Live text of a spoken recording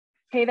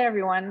Hey there,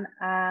 everyone.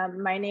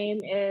 My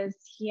name is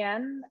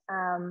Hien.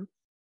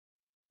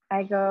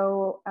 I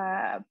go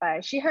by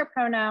she, her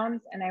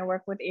pronouns, and I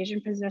work with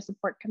Asian Prisoner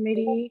Support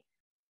Committee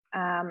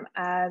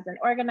as an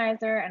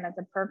organizer and as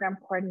a program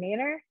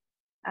coordinator.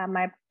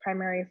 My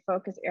primary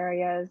focus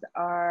areas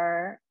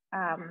are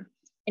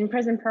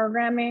in-prison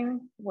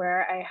programming,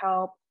 where I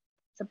help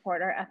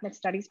support our ethnic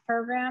studies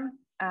program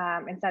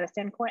inside of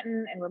San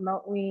Quentin and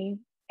remotely,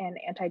 and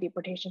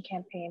anti-deportation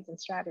campaigns and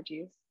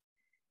strategies.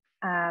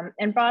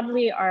 And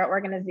broadly, our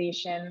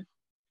organization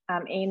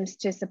aims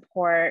to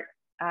support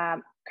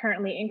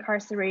currently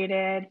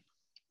incarcerated,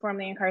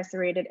 formerly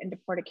incarcerated, and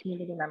deported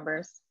community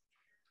members.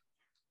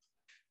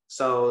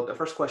 So the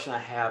first question I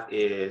have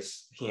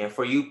is,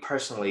 for you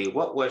personally,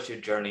 what was your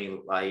journey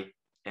like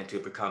into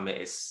becoming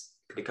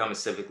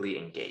civically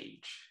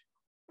engaged?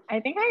 I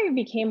think I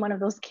became one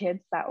of those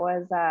kids that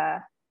was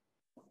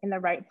in the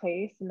right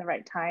place, in the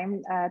right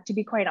time. To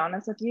be quite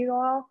honest with you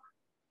all,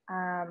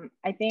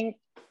 I think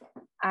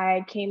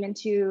I came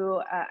into,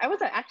 I was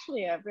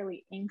actually a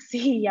really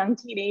angsty young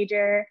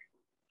teenager.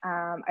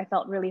 I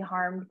felt really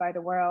harmed by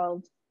the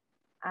world.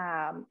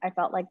 I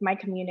felt like my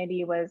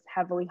community was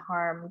heavily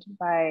harmed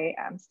by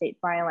state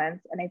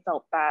violence, and I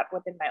felt that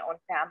within my own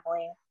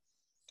family.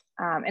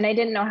 And I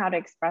didn't know how to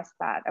express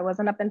that. It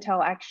wasn't up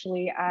until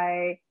actually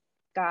I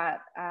got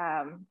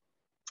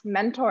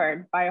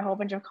mentored by a whole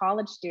bunch of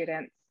college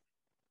students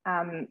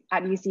at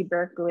UC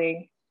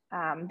Berkeley.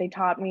 They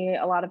taught me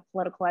a lot of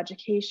political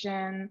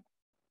education,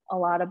 a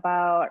lot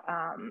about,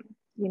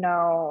 you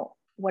know,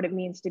 what it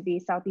means to be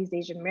Southeast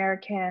Asian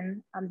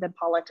American, the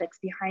politics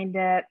behind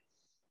it,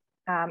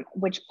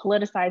 which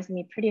politicized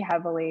me pretty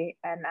heavily.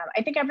 And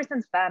I think ever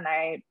since then,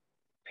 I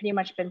pretty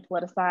much been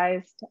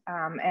politicized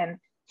and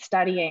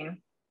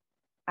studying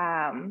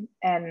and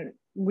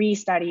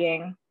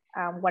restudying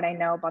what I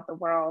know about the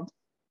world.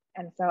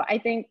 And so I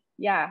think,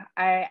 yeah,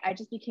 I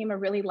just became a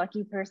really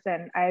lucky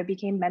person. I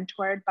became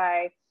mentored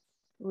by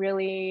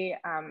really,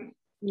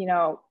 you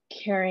know,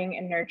 caring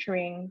and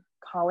nurturing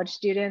college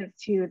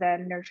students who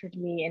then nurtured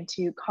me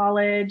into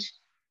college,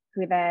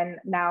 who then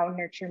now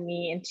nurture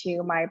me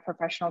into my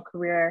professional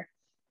career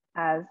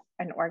as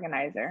an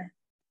organizer.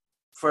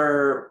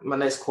 For my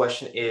next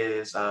question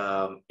is,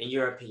 in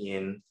your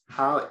opinion,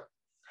 how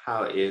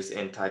is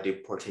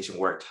anti-deportation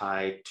work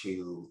tied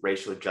to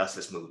racial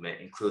justice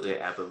movement,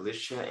 including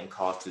abolition and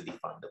calls to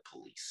defund the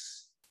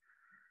police?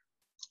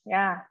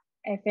 Yeah,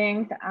 I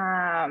think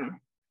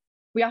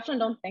we often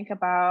don't think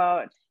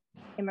about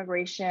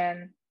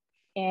immigration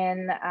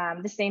in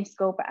the same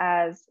scope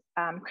as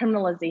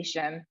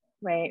criminalization,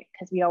 right?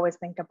 Because we always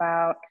think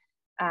about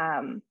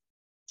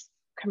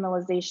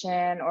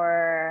criminalization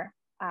or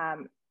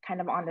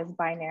kind of on this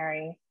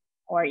binary,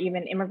 or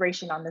even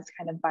immigration on this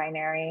kind of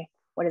binary.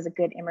 What is a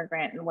good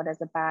immigrant and what is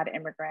a bad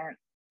immigrant?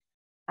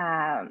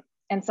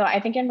 And so I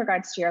think in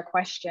regards to your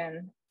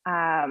question,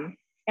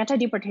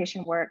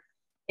 anti-deportation work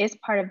is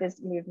part of this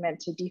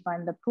movement to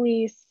defund the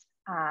police,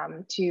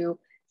 to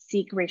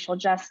seek racial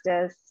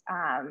justice.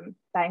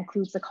 That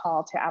includes the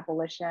call to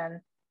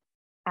abolition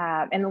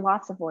in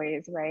lots of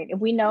ways, right? If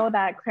we know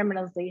that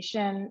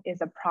criminalization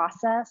is a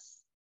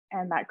process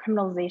and that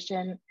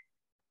criminalization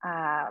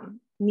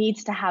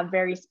needs to have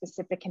very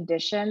specific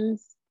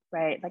conditions,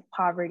 right? Like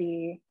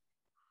poverty,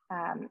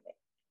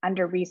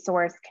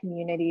 under-resourced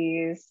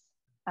communities,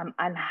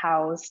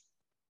 unhoused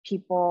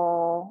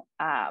people,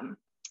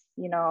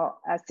 you know,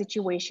 a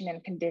situation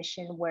and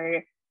condition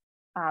where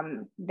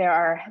there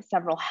are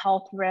several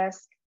health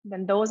risks,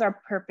 then those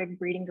are perfect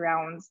breeding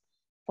grounds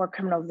for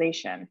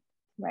criminalization,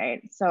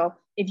 right? So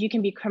if you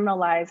can be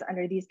criminalized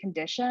under these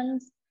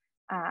conditions,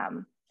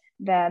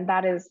 then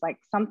that is like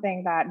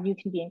something that you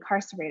can be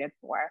incarcerated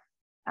for.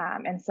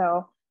 And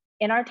so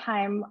in our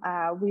time,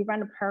 we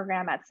run a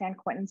program at San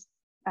Quentin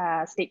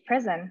State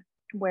Prison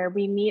where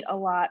we meet a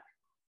lot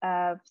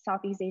of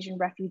Southeast Asian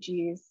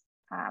refugees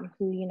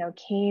who, you know,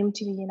 came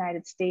to the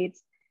United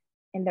States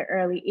in the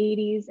early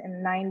 80s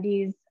and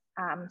 90s,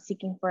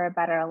 seeking for a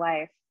better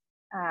life.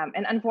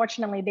 And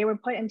unfortunately, they were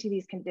put into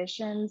these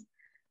conditions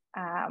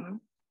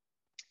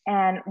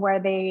and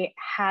where they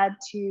had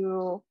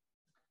to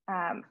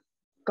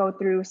go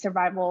through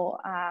survival.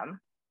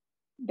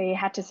 They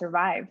had to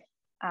survive.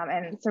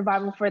 And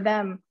survival for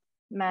them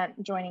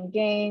meant joining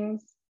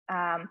gangs,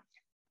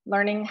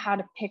 learning how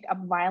to pick up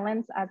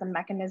violence as a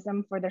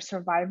mechanism for their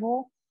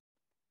survival.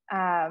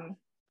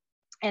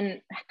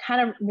 And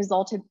kind of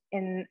resulted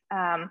in,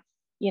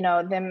 you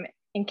know, them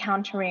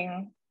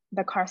encountering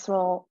the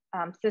carceral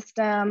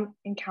system,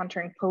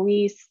 encountering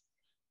police,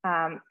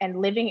 and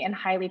living in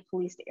highly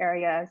policed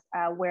areas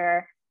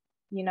where,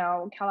 you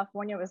know,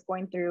 California was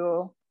going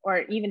through,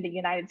 or even the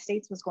United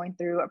States was going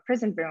through a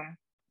prison boom.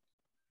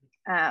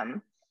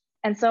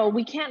 And so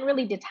we can't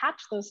really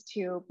detach those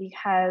two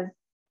because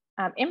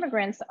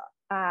immigrants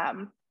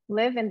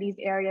live in these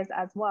areas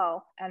as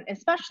well. And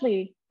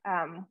especially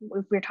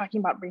if we're talking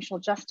about racial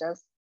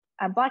justice,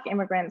 Black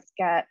immigrants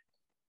get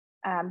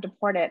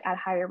deported at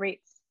higher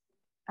rates.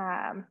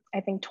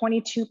 I think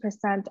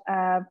 22%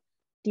 of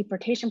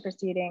deportation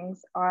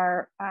proceedings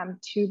are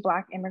 2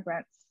 Black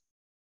immigrants.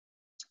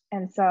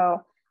 And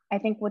so I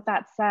think with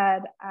that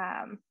said,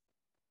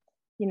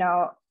 you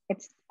know,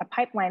 it's a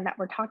pipeline that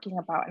we're talking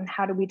about, and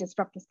how do we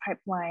disrupt this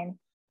pipeline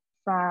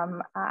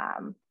from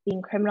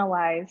being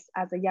criminalized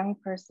as a young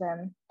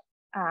person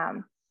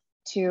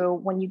to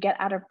when you get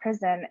out of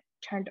prison,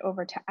 turned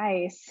over to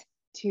ICE,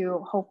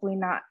 to hopefully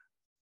not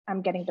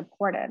getting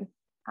deported.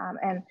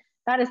 And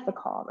that is the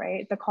call,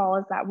 right? The call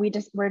is that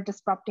we're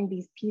disrupting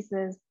these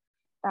pieces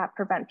that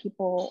prevent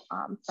people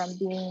from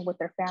being with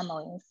their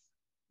families.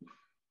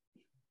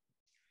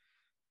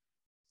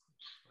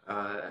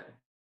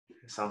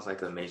 It sounds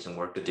like amazing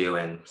work to do,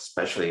 and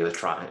especially with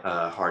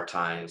hard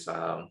times.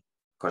 Of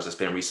course, there's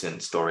been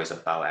recent stories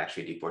about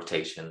actually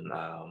deportation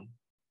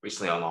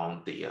recently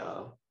along the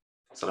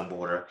southern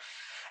border.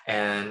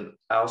 And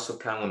I also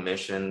kind of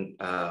mentioned,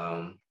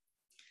 I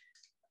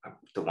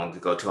don't want to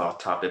go too off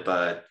topic,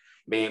 but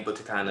being able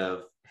to kind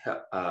of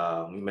help,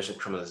 you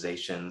mentioned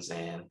criminalizations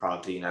and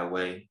poverty in that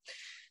way.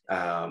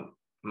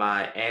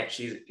 My aunt,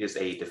 she is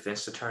a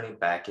defense attorney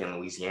back in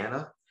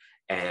Louisiana,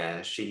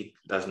 and she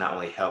does not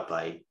only help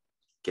like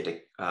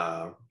get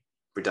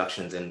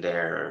reductions in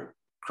their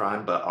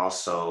crime, but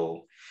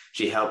also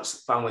she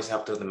find ways to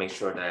help them to make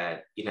sure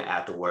that even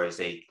afterwards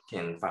they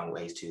can find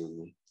ways to,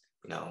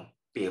 you know,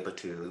 be able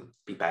to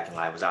be back in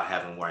life without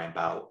having to worry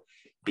about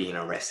being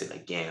arrested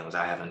again,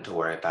 without having to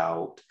worry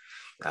about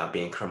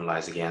being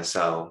criminalized again.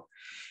 So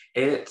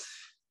it's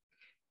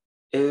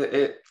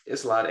a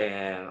lot,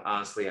 and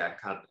honestly, I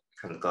kind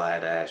of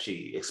glad that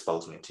she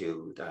exposed me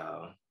to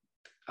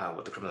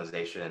with the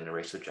criminalization and the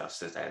racial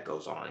justice that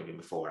goes on even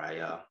before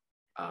I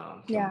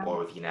came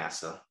aboard with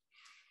UNAVSA.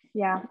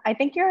 Yeah, I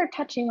think you're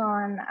touching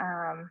on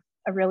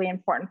a really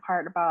important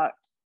part about,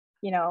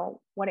 you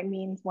know, what it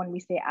means when we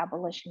say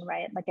abolition,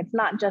 right? Like, it's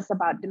not just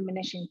about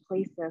diminishing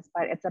places,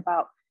 but it's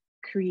about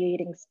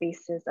creating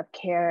spaces of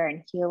care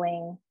and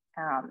healing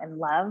and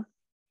love.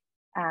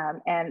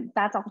 And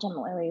that's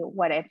ultimately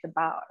what it's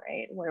about,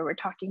 right? Where we're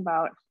talking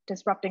about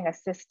disrupting a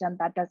system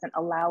that doesn't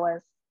allow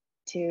us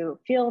to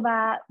feel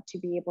that, to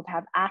be able to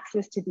have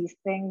access to these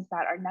things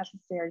that are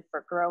necessary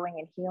for growing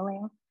and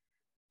healing.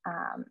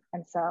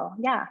 And so,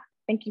 yeah,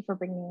 thank you for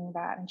bringing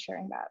that and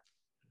sharing that.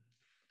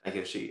 Thank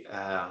you. She, like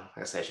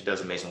I said, she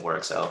does amazing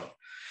work. So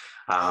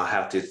I'll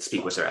have to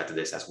speak with her after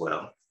this as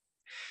well.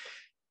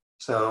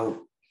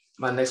 So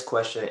my next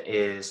question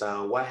is,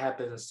 what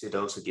happens to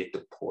those who get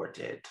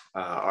deported?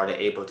 Are they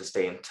able to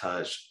stay in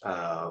touch?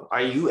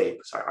 Are you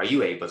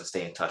able to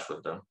stay in touch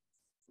with them?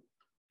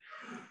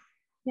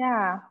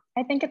 Yeah,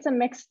 I think it's a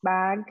mixed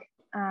bag,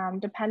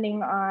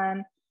 depending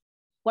on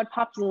what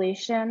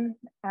population.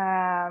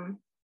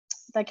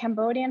 The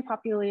Cambodian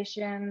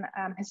population,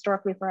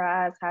 historically for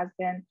us, has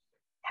been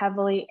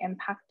heavily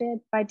impacted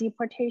by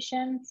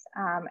deportations.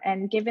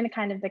 And given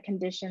kind of the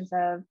conditions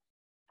of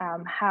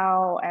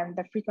how and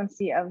the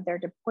frequency of their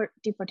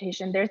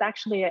deportation, there's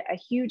actually a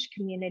huge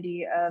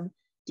community of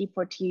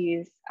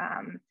deportees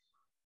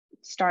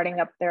starting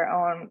up their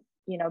own,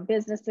 you know,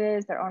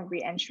 businesses, their own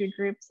re-entry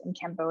groups in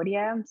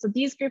Cambodia. So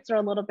these groups are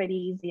a little bit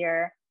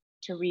easier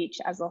to reach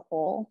as a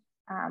whole.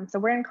 So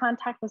we're in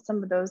contact with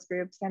some of those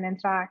groups. And in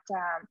fact,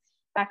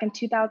 back in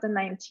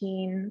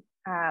 2019,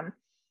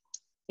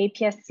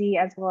 APSC,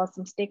 as well as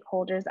some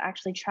stakeholders,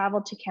 actually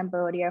traveled to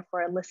Cambodia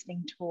for a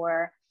listening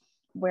tour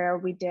where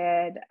we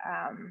did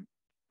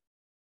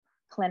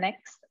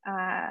clinics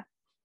to,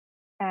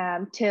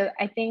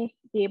 I think,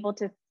 be able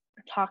to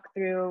talk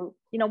through,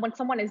 you know, when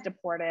someone is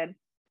deported,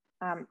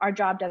 our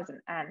job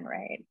doesn't end,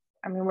 right?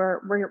 I mean,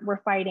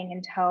 we're fighting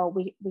until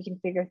we can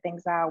figure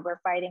things out.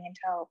 We're fighting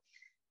until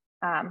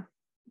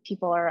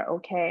people are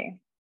okay.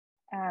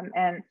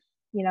 And,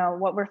 you know,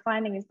 what we're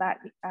finding is that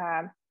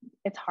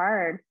it's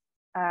hard.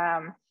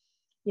 You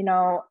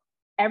know,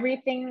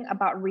 everything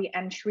about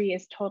re-entry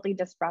is totally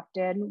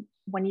disrupted.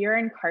 When you're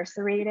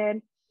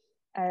incarcerated,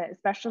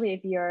 especially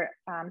if you're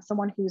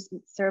someone who's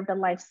served a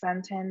life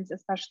sentence,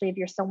 especially if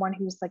you're someone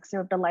who's like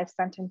served a life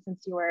sentence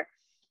since you were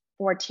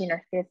 14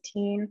 or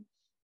 15,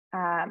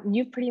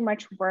 you've pretty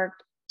much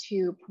worked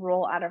to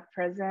parole out of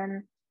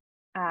prison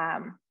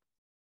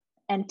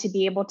and to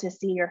be able to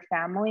see your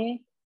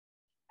family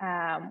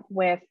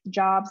with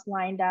jobs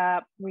lined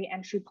up,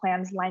 re-entry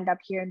plans lined up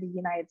here in the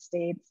United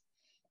States.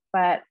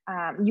 But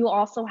you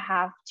also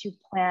have to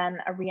plan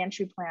a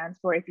re-entry plan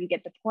for if you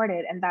get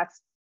deported, and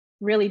that's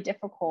really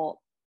difficult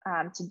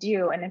to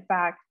do. And in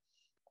fact,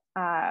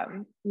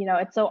 you know,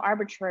 it's so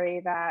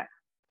arbitrary that,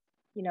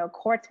 you know,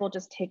 courts will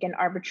just take an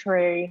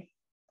arbitrary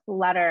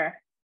letter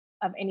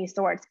of any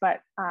sorts.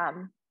 But,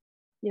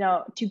 you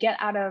know, to get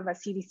out of a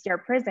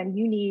CDCR prison,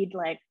 you need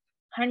like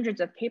hundreds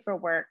of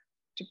paperwork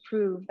to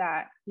prove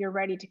that you're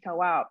ready to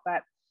go out.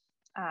 But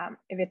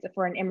if it's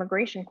for an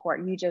immigration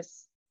court, you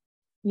just,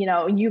 you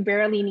know, you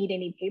barely need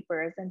any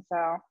papers. And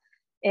so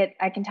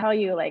I can tell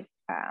you, like,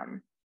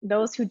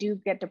 those who do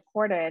get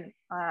deported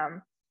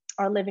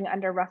are living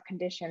under rough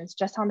conditions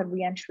just on the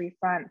reentry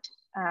front.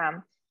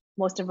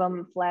 Most of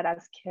them fled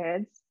as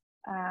kids,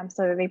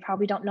 so they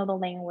probably don't know the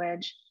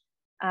language.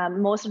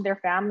 Most of their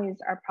families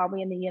are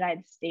probably in the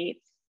United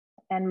States,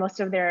 and most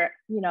of their,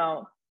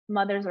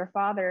 mothers or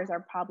fathers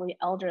are probably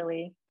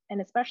elderly, and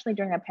especially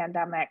during a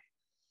pandemic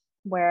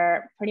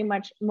where pretty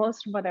much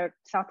most of other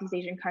Southeast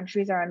Asian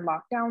countries are in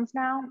lockdowns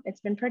now.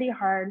 It's been pretty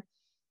hard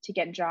to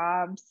get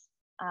jobs,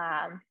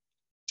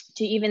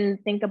 to even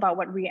think about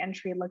what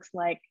re-entry looks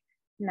like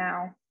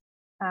now.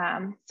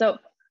 So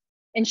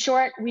in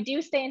short, we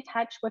do stay in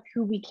touch with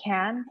who we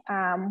can.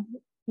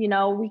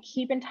 We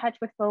keep in touch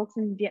with folks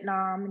in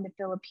Vietnam, in the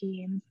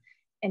Philippines,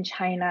 in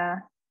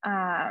China.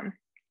 But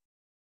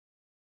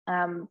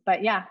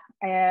yeah,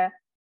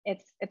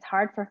 it's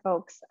hard for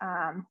folks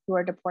who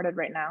are deported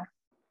right now.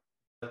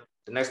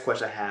 The next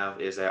question I have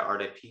is that are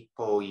there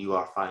people you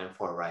are fighting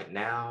for right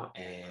now?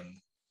 And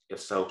if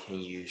so, can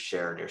you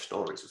share their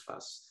stories with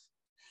us?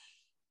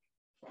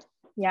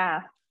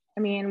 Yeah,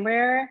 I mean,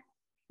 we're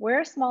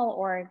a small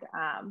org,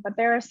 but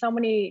there are so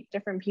many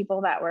different people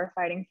that we're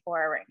fighting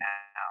for right now.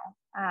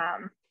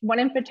 One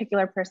in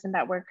particular person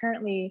that we're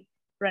currently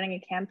running a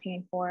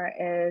campaign for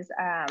is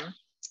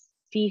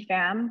Phi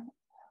Pham,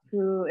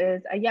 who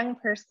is a young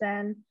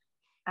person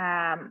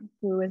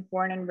who was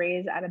born and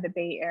raised out of the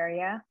Bay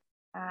Area.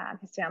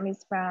 His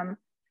family's from,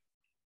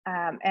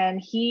 and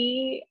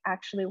he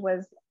actually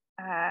was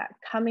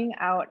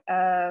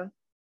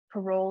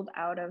paroled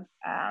out of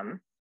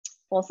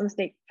Folsom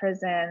State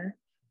Prison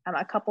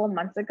a couple of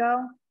months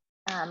ago.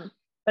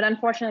 But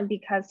unfortunately,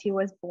 because he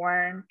was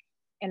born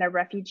in a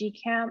refugee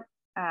camp,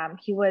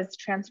 he was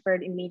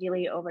transferred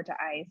immediately over to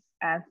ICE.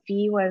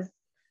 Phi was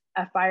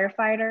a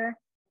firefighter.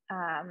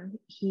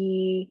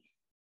 He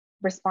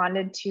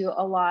responded to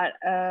a lot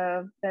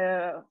of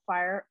the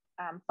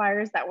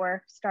fires that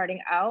were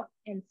starting out.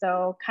 And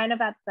so kind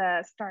of at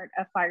the start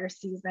of fire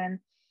season,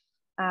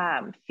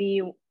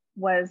 Phi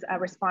was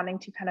responding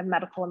to kind of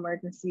medical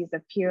emergencies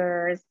of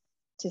peers,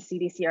 to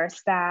CDCR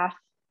staff.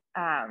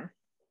 And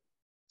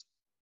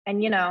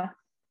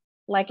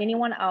like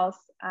anyone else,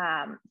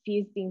 Phi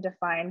is being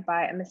defined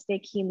by a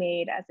mistake he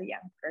made as a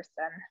young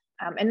person,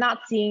 and not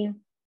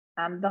seeing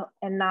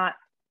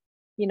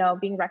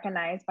being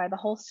recognized by the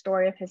whole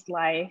story of his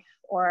life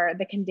or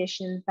the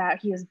conditions that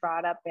he was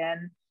brought up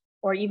in,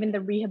 or even the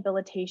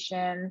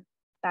rehabilitation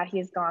that he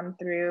has gone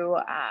through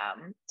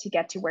to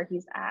get to where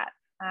he's at.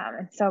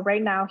 And so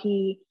right now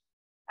he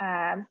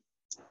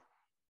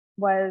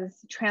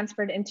was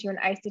transferred into an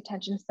ICE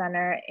detention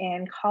center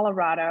in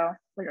Colorado,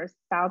 which is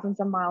thousands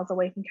of miles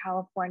away from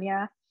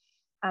California,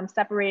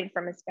 separated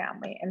from his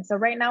family. And so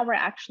right now we're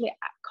actually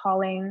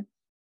calling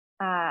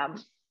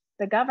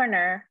the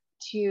governor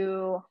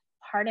to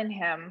pardon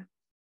him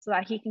so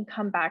that he can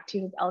come back to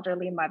his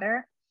elderly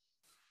mother,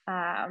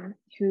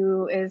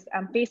 who is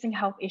facing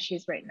health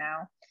issues right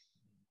now.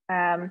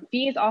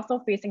 Phi is also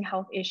facing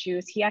health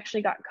issues. He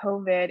actually got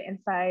COVID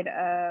inside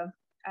of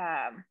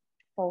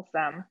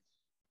Folsom,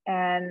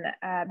 and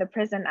the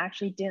prison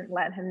actually didn't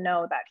let him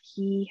know that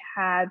he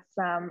had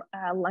some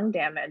lung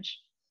damage.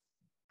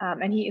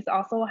 And he is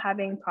also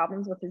having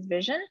problems with his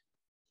vision.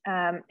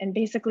 And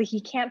basically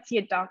he can't see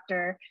a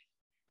doctor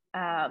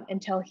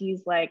until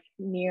he's like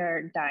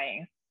near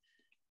dying.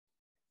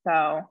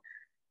 So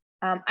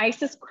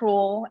ICE is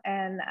cruel,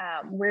 and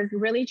we're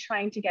really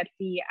trying to get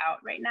Phi out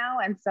right now.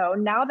 And so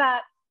now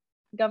that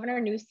Governor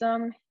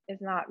Newsom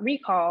is not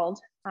recalled,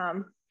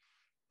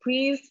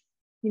 please,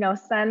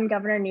 send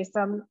Governor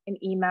Newsom an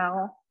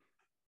email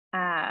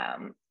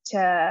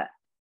to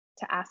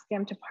ask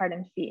him to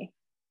pardon Phi.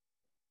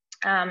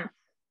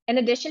 In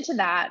addition to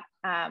that,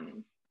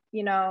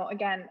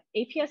 again,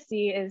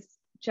 APSC is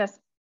just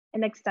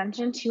an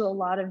extension to a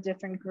lot of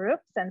different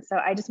groups. And so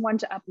I just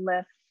wanted to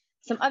uplift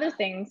some other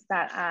things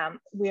that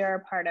we are a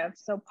part of.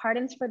 So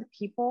Pardons for the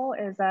People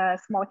is a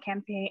small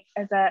campaign,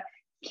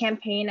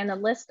 and a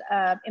list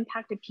of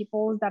impacted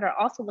peoples that are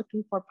also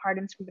looking for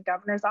pardons from the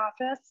governor's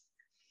office.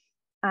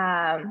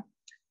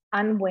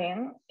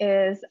 Unwing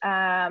is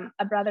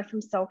a brother from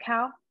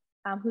SoCal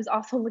who's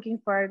also looking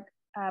for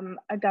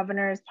a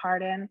governor's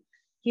pardon.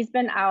 He's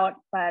been out,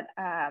 but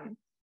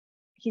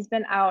he's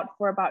been out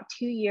for about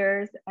 2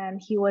 years,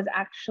 and he was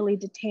actually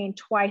detained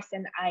twice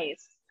in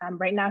ICE.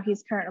 Right now,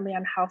 he's currently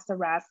on house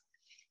arrest,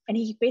 and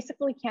he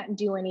basically can't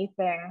do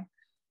anything.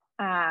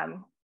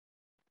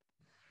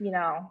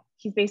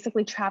 He's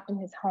basically trapped in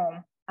his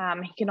home.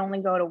 He can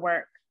only go to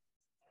work.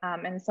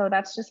 And so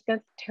that's just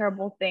a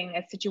terrible thing,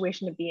 a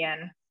situation to be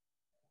in.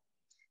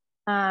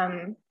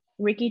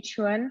 Ricky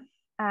Chuen,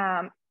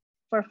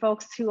 for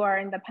folks who are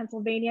in the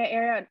Pennsylvania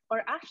area,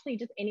 or actually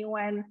just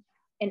anyone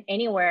and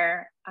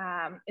anywhere,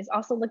 is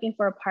also looking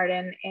for a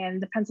pardon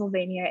in the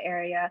Pennsylvania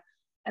area.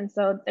 And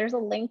so there's a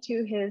link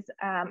to his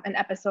an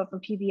episode from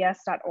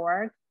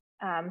pbs.org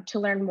to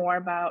learn more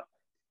about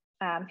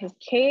his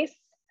case.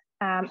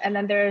 And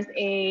then there's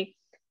a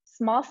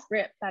small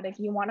script that if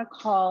you want to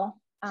call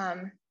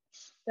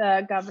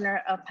the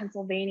governor of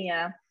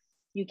Pennsylvania,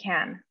 you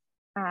can.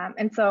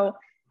 And so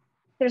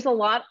there's a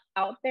lot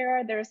out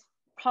there. There's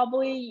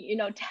probably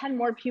 10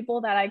 more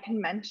people that I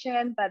can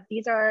mention, but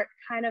these are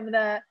kind of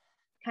the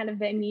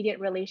immediate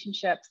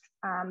relationships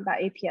that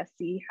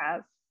APSC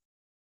has.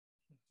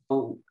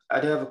 Oh, I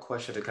do have a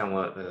question to come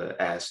up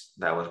ask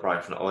that was brought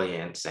in from the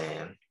audience,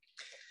 and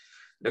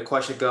the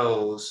question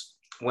goes: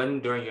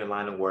 when during your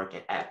line of work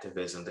in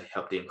activism to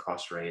help the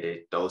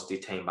incarcerated, those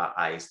detained by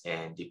ICE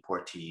and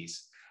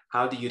deportees,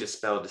 how do you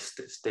dispel the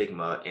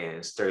stigma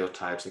and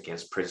stereotypes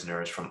against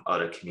prisoners from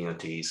other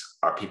communities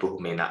or people who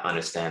may not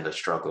understand the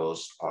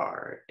struggles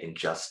or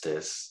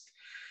injustice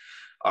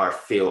or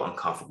feel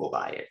uncomfortable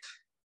by it?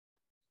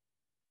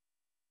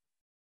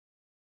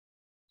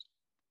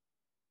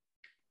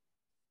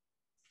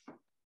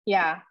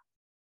 Yeah.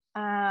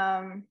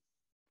 I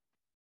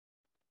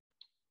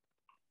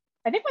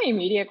think my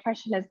immediate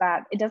question is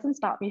that it doesn't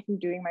stop me from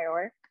doing my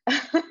work.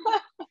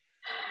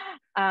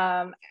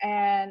 And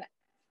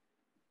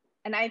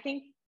I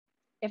think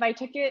if I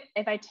took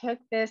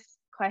this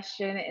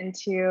question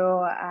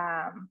into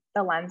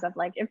the lens of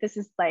like, if this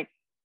is like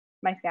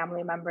my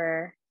family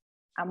member,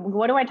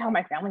 what do I tell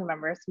my family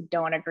members who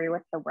don't agree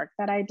with the work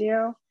that I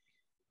do?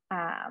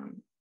 I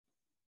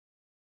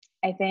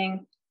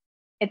think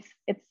it's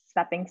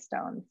stepping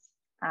stones.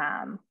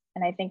 And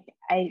I think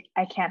I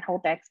can't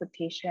hold the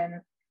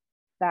expectation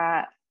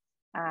that,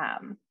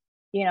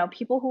 you know,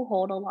 people who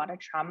hold a lot of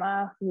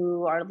trauma,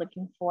 who are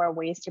looking for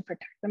ways to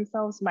protect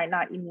themselves, might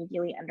not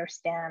immediately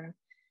understand.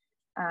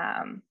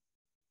 And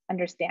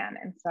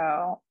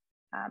so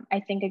I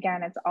think,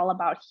 again, it's all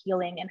about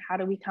healing, and how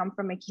do we come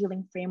from a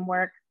healing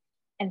framework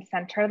and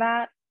center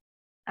that,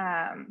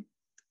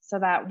 so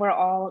that we're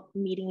all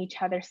meeting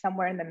each other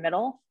somewhere in the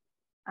middle.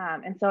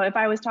 And so if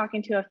I was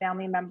talking to a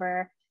family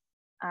member,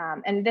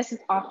 and this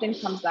often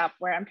comes up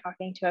where I'm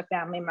talking to a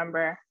family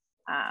member,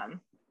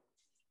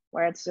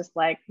 where it's just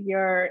like,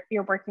 you're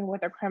working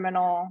with a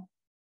criminal,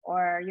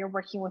 or you're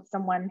working with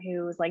someone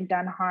who's like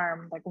done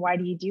harm. Like, why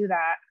do you do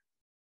that?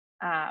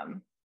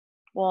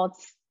 Well,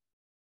 it's,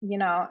 you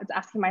know, it's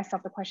asking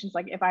myself the questions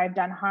like, if I've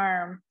done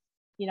harm,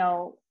 you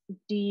know,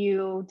 do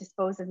you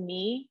dispose of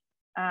me?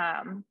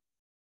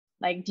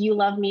 Like, do you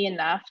love me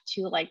enough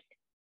to like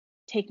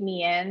take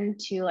me in,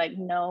 to like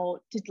know,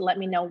 to let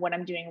me know what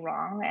I'm doing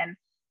wrong? And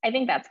I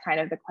think that's kind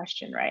of the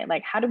question, right?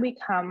 Like, how do we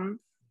come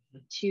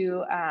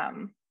to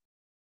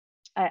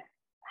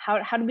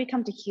how do we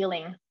come to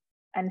healing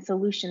and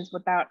solutions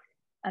without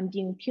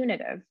being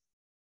punitive?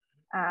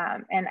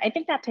 And I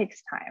think that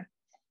takes time.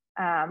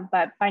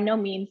 But by no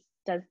means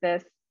does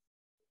this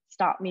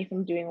stop me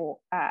from doing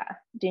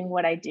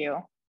what I do.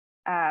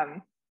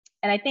 And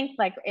I think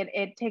like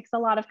it takes a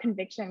lot of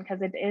conviction,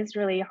 because it is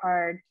really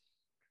hard,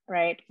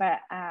 right? But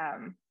I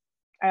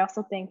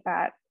also think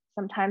that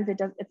sometimes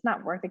it's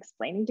not worth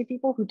explaining to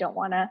people who don't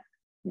want to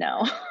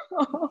know.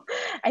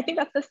 I think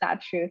that's the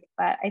sad truth.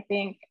 But I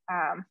think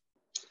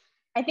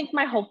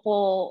my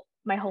hopeful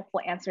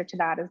answer to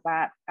that is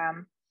that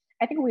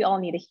I think we all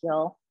need to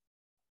heal,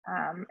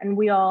 and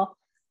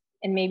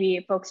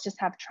maybe folks just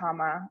have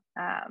trauma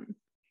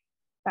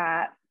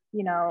that,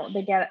 you know,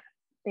 they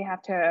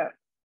have to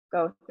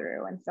go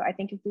through. And so I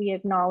think if we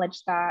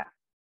acknowledge that,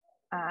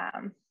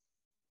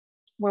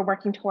 we're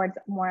working towards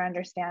more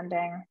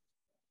understanding,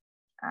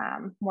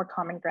 more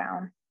common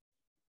ground.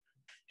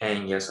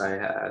 And yes, I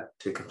have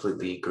to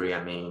completely agree.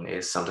 I mean,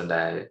 it's something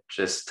that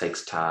just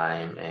takes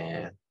time,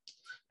 and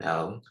you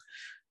know,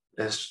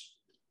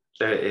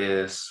 there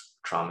is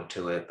trauma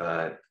to it,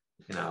 but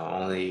you know,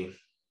 only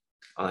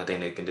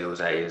thing they can do only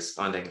thing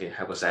that can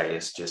help us that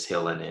is just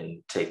healing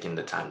and taking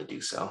the time to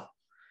do so.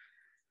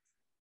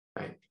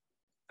 Right.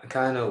 I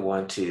kind of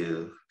want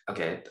to I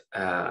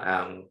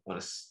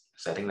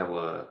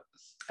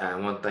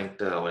want to thank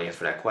the audience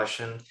for that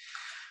question.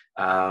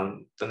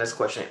 The next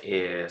question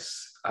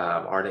is,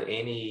 are there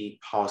any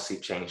policy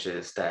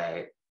changes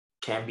that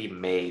can be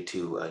made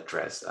to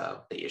address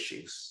the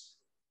issues?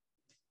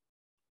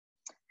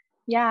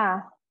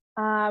 Yeah,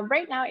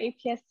 right now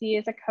APSC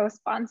is a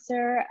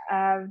co-sponsor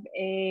of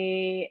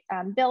a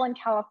bill in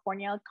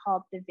California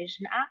called the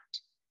Vision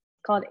Act,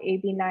 called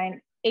AB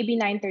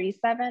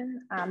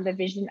 937, the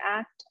Vision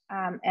Act,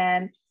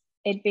 and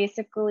it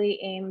basically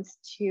aims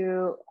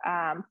to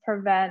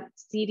prevent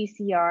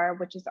CDCR,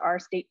 which is our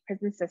state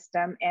prison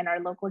system, and our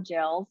local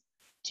jails,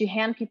 to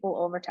hand people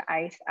over to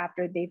ICE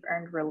after they've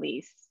earned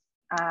release.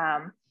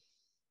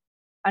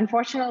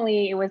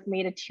 Unfortunately, it was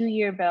made a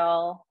 2-year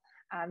bill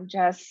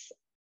just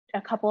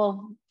a couple of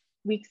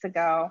weeks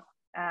ago,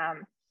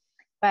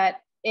 but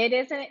it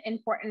is an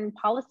important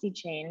policy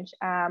change.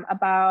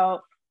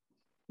 About,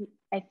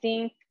 I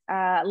think,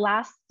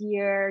 last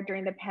year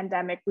during the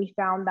pandemic, we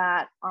found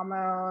that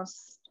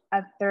almost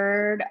a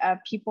third of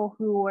people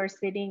who were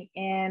sitting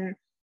in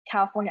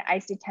California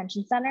ICE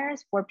detention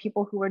centers were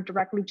people who were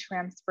directly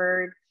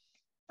transferred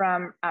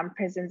from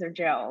prisons or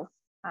jails.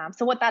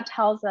 So what that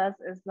tells us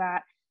is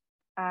that,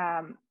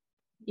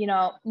 you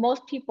know,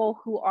 most people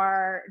who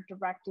are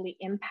directly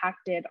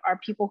impacted are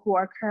people who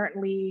are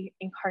currently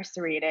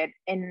incarcerated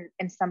in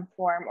some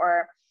form,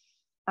 or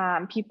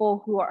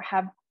people who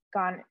have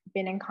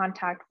been in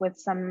contact with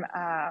some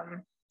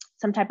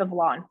type of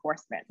law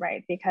enforcement,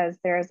 right? Because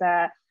there's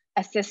a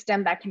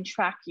system that can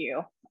track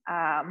you,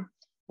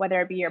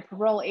 whether it be your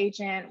parole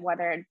agent,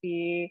 whether it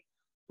be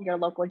your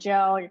local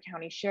jail, your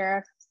county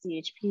sheriff,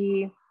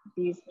 CHP,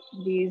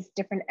 these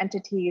different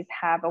entities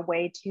have a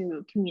way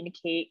to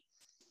communicate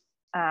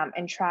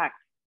and track,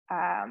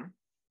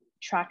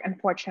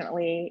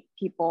 unfortunately,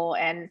 people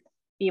and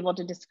be able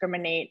to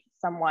discriminate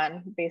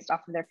someone based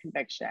off of their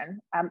conviction.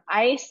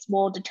 ICE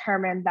will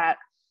determine that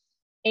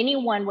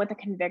anyone with a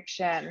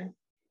conviction,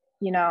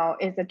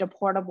 is a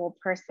deportable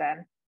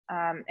person.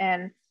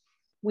 And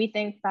we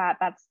think that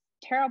that's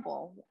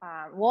terrible.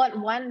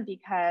 One,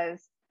 because,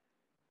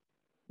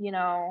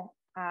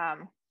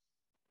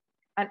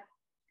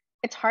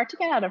 it's hard to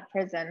get out of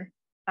prison,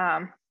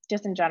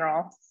 just in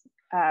general.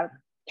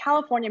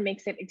 California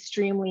makes it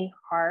extremely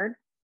hard.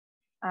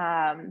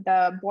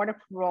 The Board of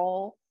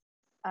Parole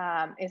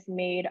is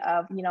made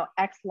of,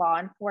 ex-law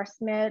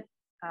enforcement.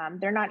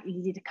 They're not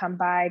easy to come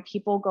by.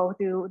 People go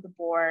through the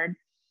board,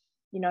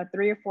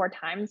 3 or 4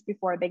 times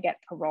before they get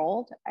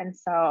paroled. And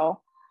so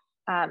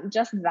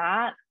just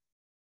that,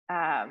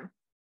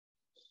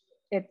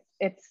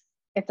 it's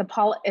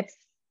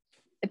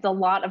a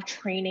lot of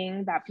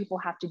training that people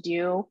have to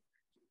do,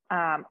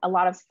 a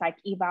lot of psych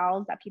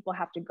evals that people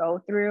have to go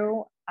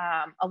through,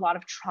 a lot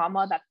of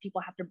trauma that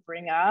people have to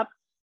bring up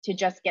to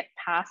just get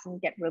past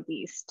and get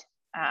released.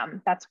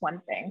 That's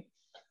one thing.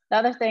 The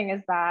other thing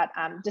is that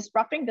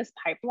disrupting this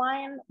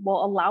pipeline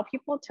will allow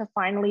people to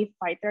finally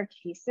fight their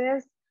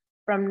cases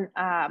from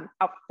the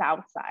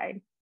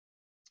outside.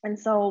 And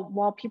so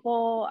while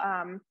people,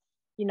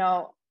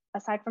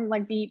 aside from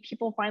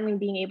people finally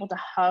being able to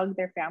hug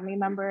their family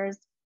members,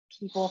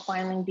 people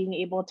finally being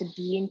able to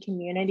be in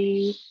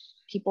community,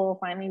 people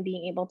finally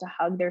being able to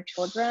hug their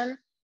children,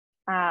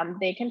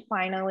 they can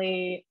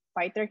finally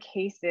fight their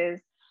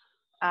cases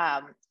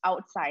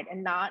outside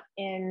and not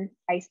in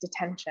ICE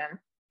detention.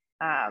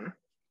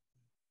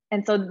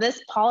 And so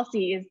this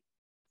policy is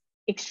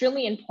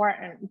extremely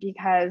important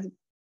because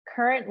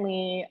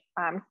currently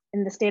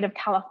in the state of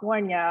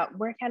California,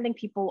 we're handing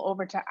people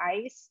over to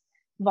ICE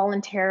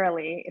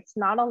voluntarily. It's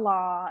not a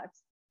law.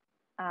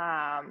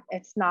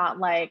 It's not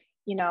like,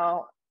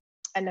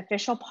 an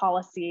official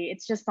policy.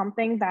 It's just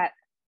something that,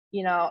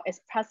 is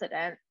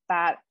precedent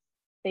that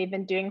they've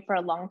been doing for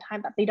a long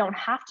time that they don't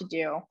have to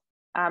do.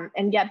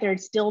 And yet they're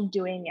still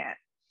doing it,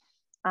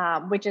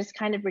 which is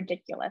kind of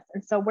ridiculous.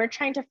 And so we're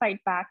trying to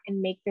fight back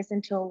and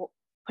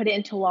put it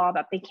into law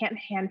that they can't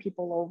hand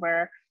people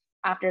over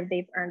after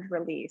they've earned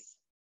release,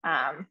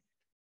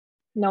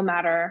 no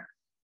matter,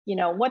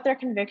 what their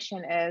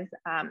conviction is.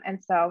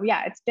 And so,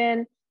 yeah, it's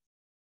been,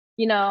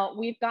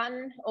 we've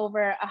gotten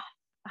over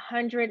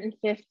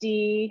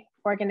 150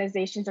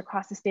 organizations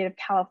across the state of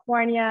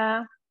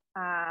California.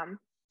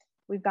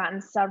 We've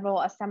gotten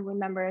several assembly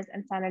members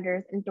and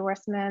senators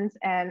endorsements,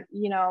 and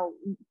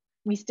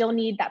we still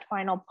need that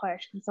final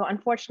push. And so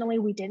unfortunately,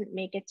 we didn't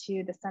make it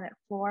to the Senate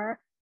floor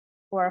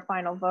for a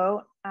final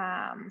vote.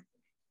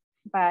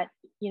 But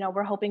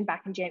we're hoping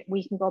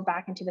we can go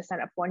back into the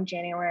Senate floor in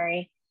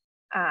January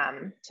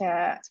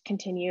to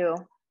continue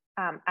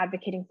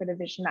advocating for the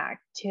Vision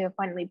Act to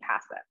finally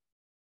pass it.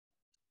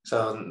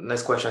 So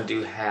next question I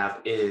do have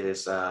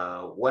is,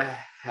 what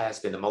has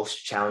been the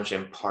most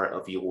challenging part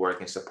of your work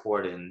in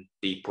supporting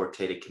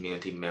deported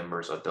community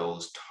members or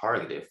those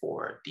targeted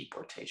for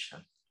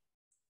deportation?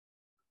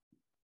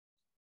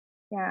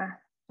 Yeah,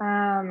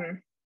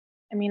 I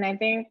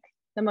think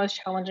the most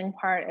challenging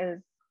part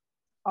is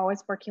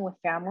always working with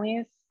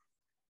families.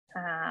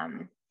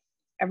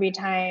 Every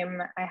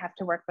time I have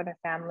to work with a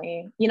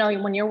family,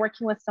 when you're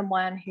working with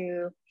someone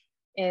who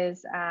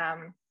is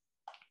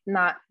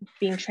not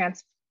being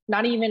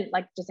not even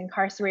just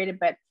incarcerated,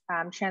 but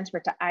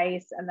transferred to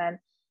ICE, and then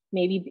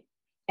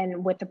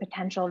and with the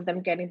potential of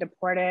them getting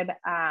deported,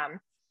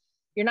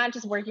 you're not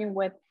just working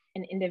with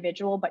an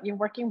individual, but you're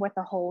working with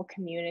a whole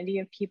community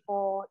of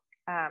people.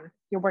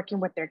 You're working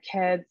with their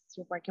kids,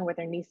 you're working with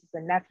their nieces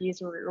and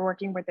nephews, you're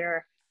working with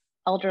their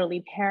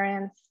elderly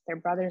parents, their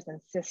brothers and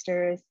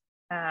sisters.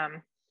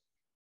 And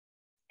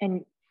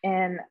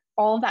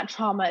all of that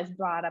trauma is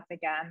brought up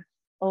again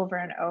over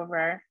and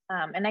over.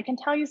 And I can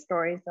tell you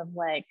stories of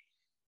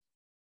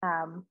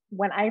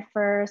when I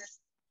first,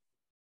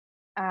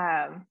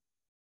 a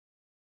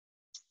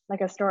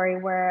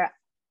story where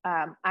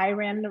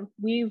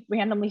we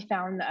randomly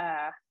found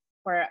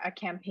for a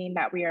campaign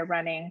that we are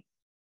running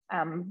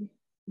to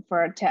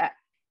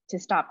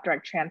stop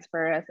drug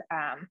transfers.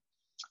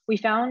 We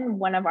found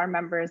one of our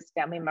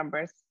family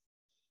members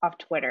off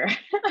Twitter.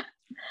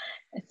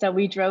 So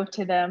we drove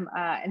to them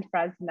in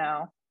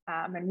Fresno,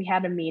 and we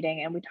had a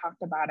meeting and we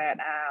talked about it,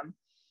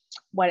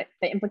 what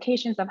the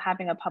implications of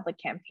having a public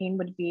campaign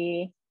would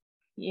be,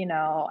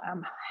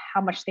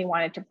 how much they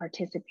wanted to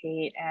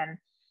participate. And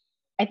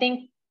I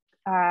think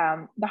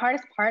the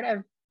hardest part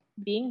of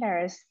being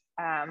there is,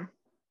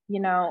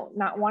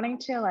 not wanting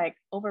to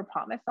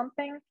overpromise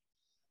something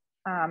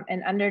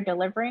and under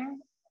delivering.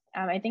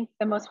 I think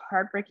the most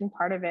heartbreaking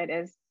part of it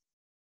is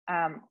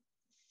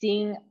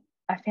seeing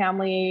a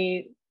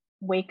family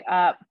wake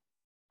up,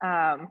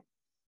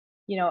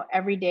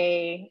 every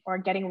day or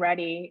getting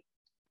ready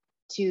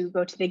to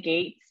go to the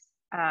gates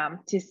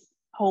to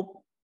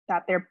hope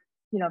that their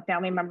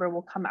family member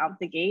will come out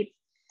the gate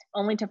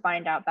only to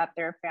find out that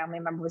their family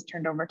member was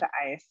turned over to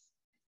ICE.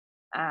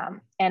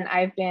 And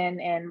I've been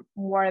in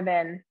more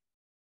than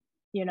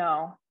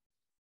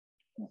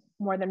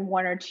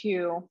one or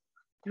two,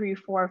 3,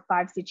 4,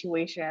 5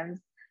 situations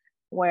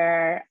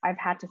where I've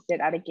had to sit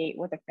at a gate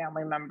with a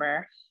family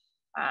member,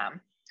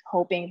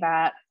 hoping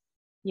that,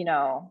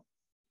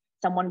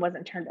 someone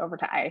wasn't turned over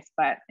to ICE,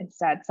 but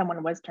instead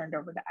someone was turned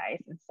over to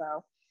ICE. And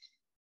so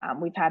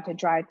we've had to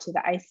drive to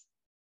the ICE,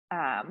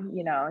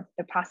 the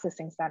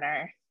processing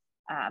center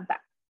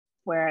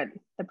where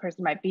the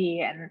person might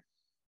be, and,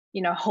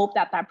 hope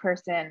that that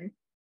person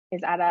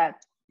is at a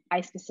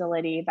ICE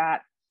facility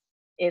that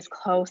is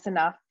close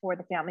enough for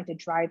the family to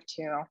drive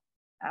to.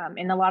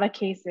 In a lot of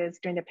cases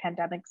during the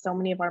pandemic, so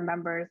many of our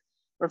members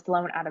were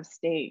flown out of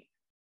state.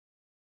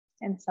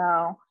 And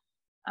so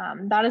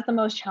that is the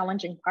most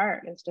challenging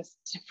part, is just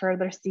to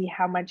further see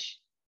how much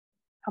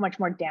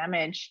more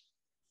damage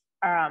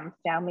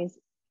families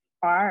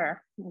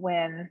are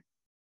when,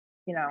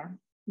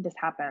 this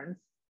happens.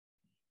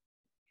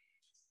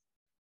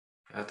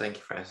 Thank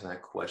you for answering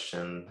that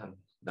question.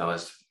 That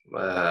was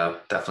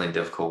definitely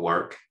difficult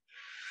work.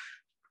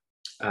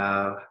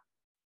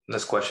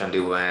 This question I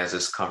do ask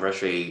is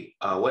conversely,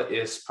 what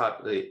is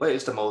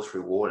the most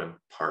rewarding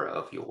part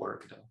of your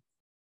work, though?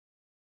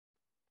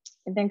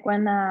 I think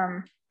when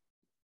a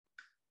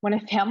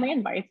family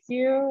invites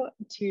you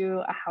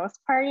to a house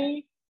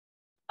party,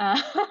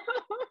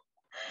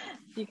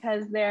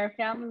 because their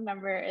family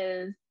member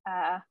is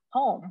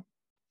home.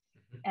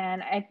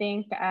 And I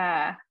think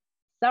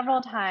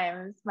several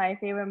times my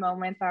favorite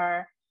moments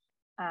are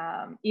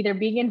either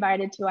being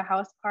invited to a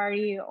house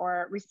party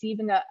or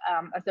receiving a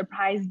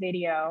surprise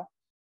video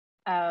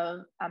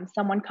of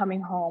someone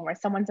coming home, or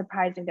someone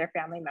surprising their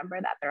family member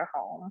that they're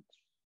home.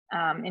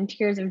 And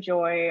tears of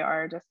joy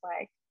are just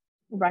like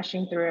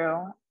rushing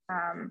through.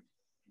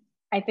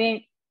 I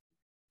think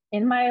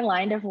in my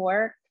line of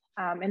work,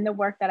 in the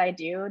work that I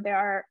do, there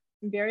are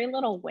very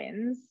little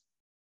wins.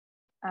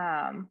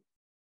 But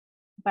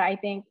I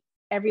think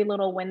every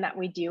little win that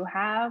we do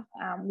have,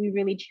 we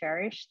really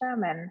cherish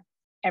them, and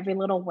every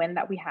little win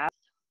that we have.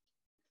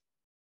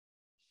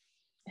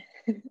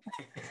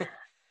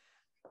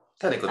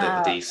 Technical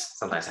difficulties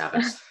sometimes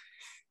happens.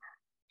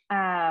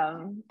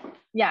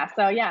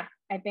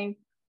 I think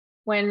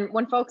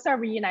when folks are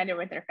reunited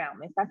with their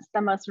families, that's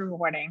the most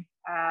rewarding.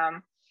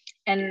 I've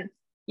gotten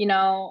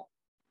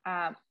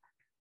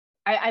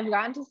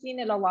to see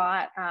it a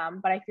lot,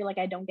 but I feel like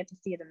I don't get to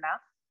see it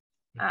enough.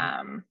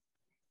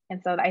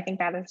 And so I think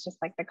that is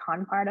just like the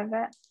con part of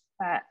it.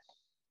 But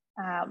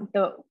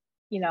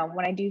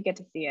when I do get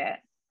to see it,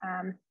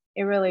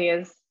 it really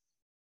is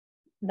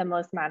the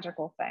most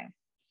magical thing.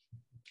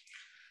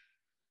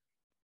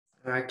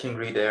 I can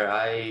agree there.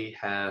 I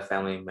had a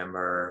family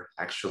member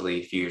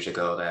actually a few years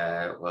ago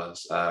that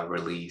was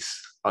released.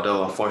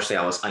 Although unfortunately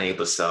I was unable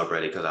to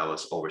celebrate it because I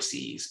was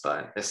overseas,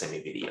 but they sent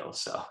me video.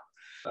 So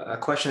a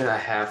question I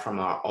have from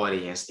our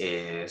audience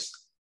is,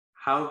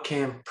 how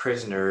can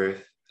prisoner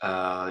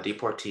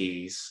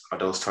deportees, or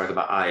those targeted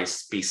by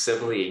ICE, be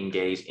civilly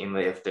engaged even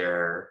if they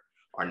are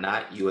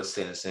not U.S.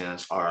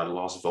 citizens or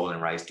lost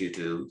voting rights due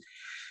to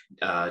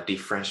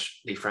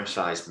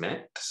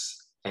defranchisement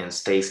in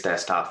states that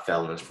stop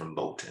felons from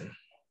voting?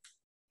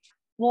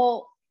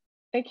 Well,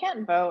 they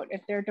can't vote if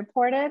they're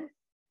deported.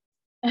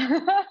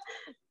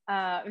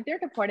 If they're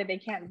deported, they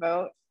can't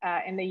vote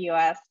in the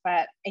US.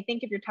 But I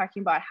think if you're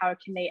talking about how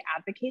can they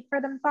advocate for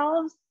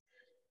themselves,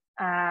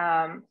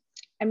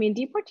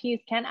 deportees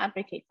can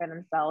advocate for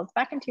themselves.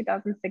 Back in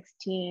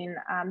 2016,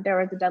 there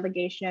was a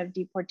delegation of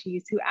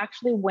deportees who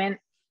actually went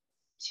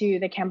to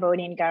the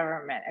Cambodian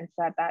government and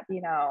said that,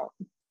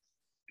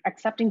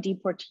 accepting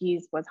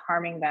deportees was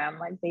harming them.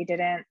 Like they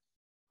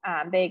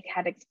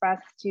had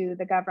expressed to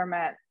the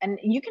government, and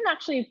you can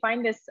actually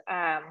find this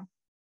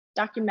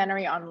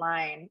documentary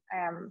online.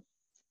 I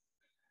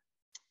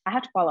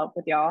have to follow up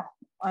with y'all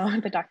on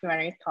what the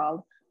documentary is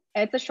called.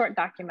 It's a short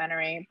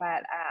documentary,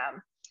 but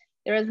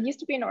there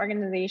used to be an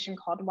organization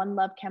called One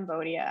Love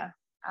Cambodia,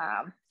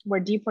 where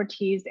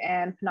deportees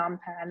in Phnom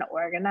Penh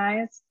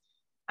organized.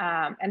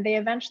 And they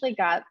eventually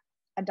got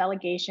a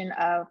delegation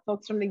of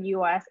folks from the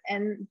US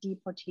and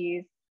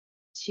deportees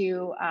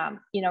to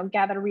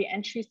gather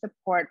re-entry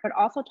support, but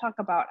also talk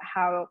about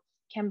how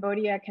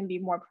Cambodia can be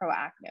more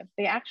proactive.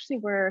 They actually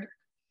were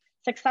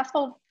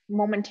successful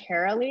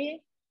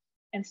momentarily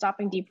in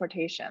stopping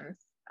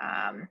deportations.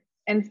 And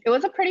it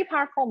was a pretty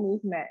powerful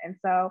movement. And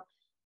so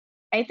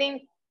I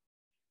think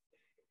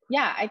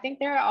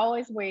there are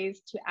always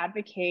ways to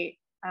advocate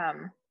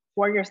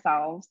for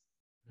yourselves.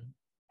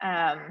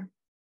 I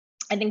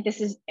think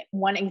this is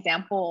one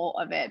example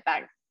of it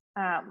that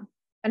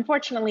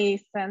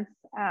unfortunately, since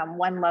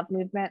One Love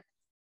movement,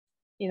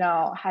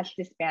 has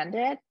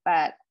disbanded,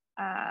 but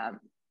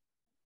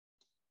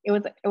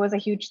it was a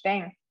huge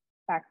thing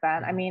back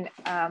then. I mean,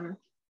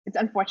 it's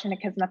unfortunate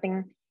because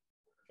nothing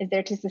is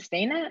there to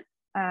sustain it.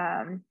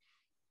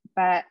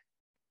 But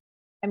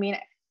I mean,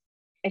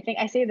 I think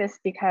I say this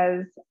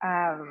because,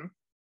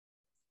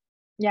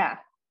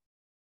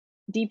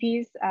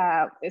 DPs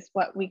is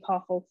what we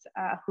call folks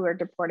who are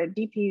deported.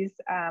 DPs,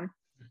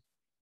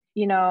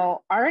 you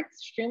know, are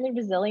extremely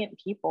resilient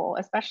people,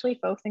 especially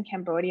folks in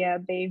Cambodia.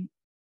 They've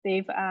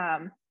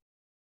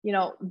you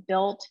know,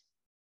 built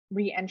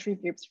re-entry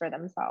groups for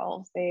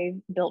themselves. They've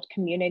built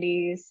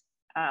communities.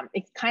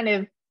 It's kind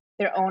of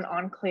their own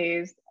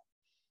enclaves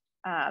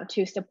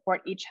to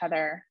support each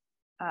other.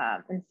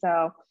 And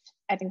so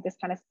I think this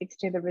kind of speaks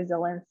to the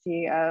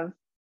resiliency of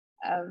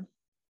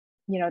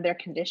you know, their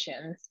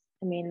conditions.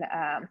 I mean,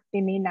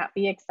 they may not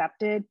be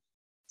accepted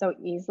so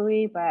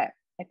easily, but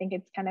I think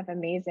it's kind of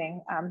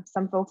amazing.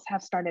 Some folks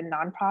have started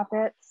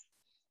nonprofits.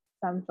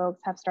 Some folks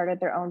have started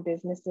their own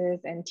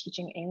businesses and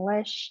teaching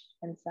English.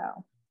 And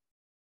so.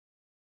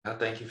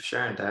 Thank you for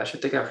sharing that. I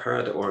actually think I've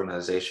heard the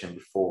organization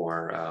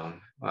before,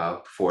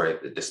 before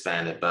it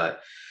disbanded,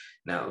 but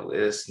no,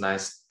 it's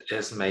nice.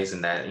 It's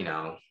amazing that, you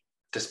know,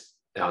 just,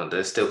 you know,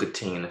 they're still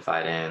continuing to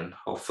fight in.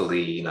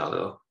 Hopefully, you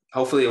know,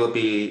 hopefully it will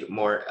be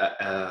more,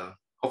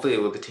 hopefully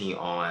it will continue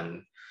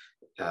on,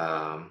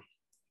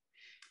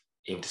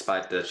 even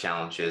despite the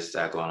challenges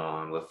that are going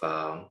on with,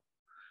 of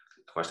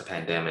course, the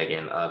pandemic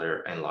and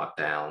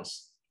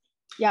lockdowns.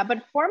 Yeah,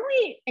 but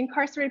formerly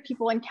incarcerated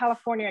people in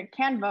California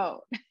can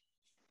vote.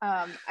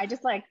 I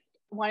just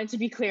wanted to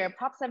be clear,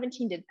 Prop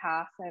 17 did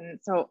pass. And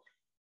so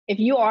if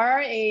you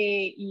are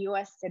a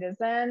US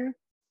citizen,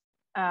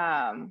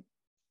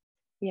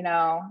 you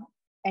know,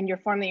 and you're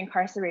formerly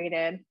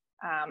incarcerated,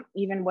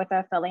 even with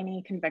a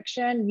felony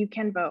conviction, you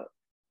can vote.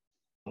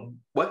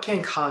 What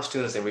can college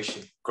students and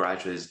recent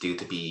graduates do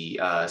to be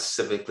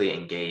civically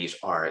engaged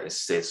or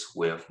assist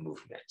with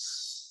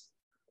movements?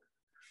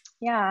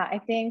 Yeah, I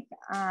think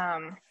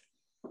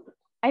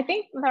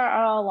there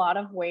are a lot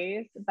of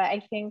ways, but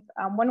I think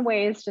one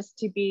way is just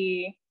to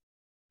be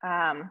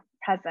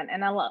present.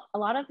 And a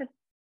lot of the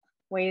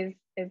ways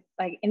is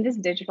like in this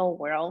digital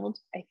world,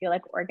 I feel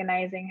like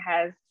organizing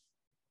has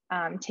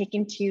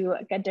taken to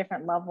a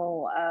different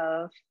level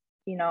of,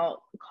 you know,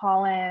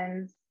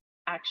 call-ins,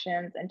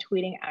 actions, and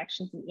tweeting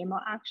actions and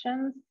email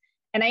actions.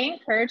 And I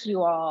encourage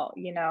you all,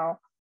 you know,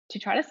 to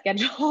try to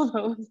schedule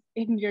those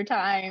in your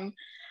time.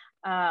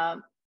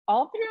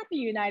 All throughout the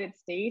United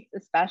States,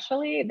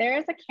 especially, there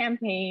is a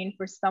campaign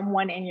for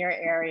someone in your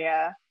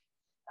area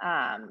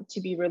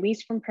to be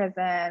released from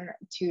prison,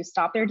 to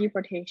stop their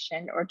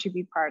deportation, or to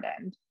be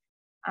pardoned.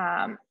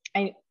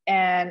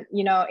 And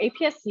you know,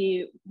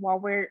 APSC, while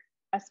we're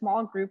a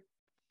small group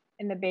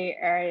in the Bay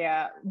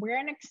Area, we're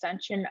an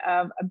extension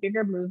of a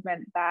bigger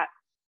movement that,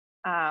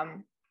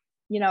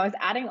 you know, is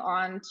adding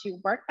on to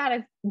work that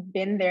has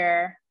been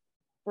there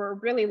for a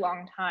really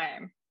long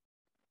time.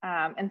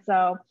 And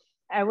so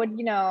I would,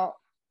 you know,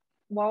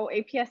 while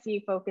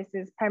APSC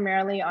focuses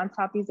primarily on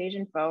Southeast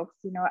Asian folks,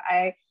 you know,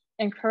 I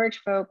encourage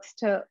folks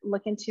to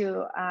look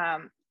into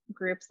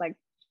groups like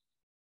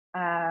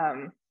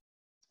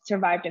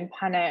Survived and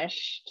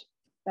Punished,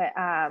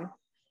 the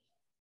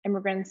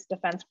Immigrants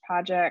Defense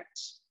Project,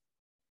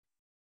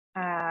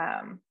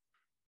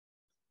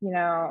 you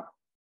know,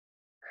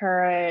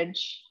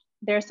 Courage.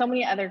 There are so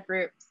many other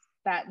groups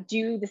that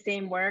do the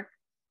same work,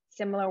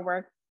 similar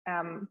work,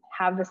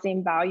 have the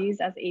same values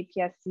as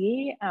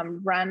APSC,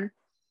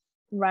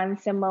 run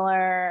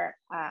similar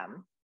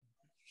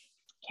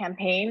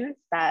campaigns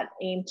that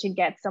aim to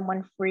get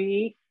someone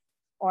free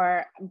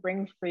or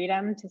bring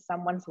freedom to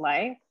someone's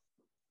life.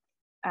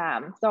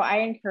 So I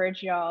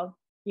encourage y'all,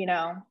 you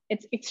know,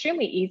 it's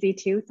extremely easy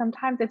too.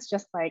 Sometimes it's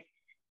just like,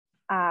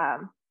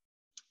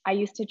 I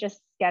used to just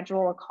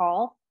schedule a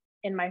call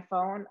in my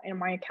phone, in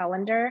my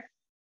calendar,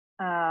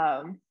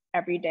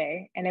 every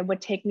day. And it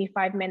would take me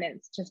 5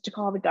 minutes just to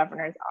call the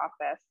governor's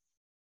office.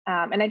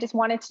 And I just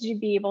wanted to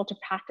be able to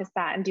practice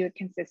that and do it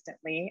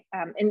consistently.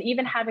 And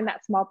even having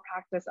that small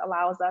practice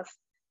allows us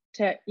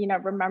to, you know,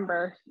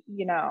 remember,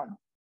 you know,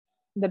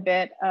 the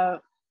bit of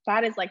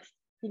that is like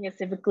being a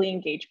civically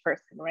engaged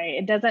person, right?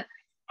 It doesn't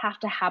have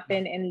to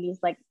happen in these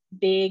like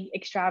big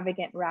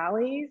extravagant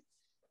rallies,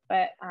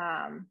 but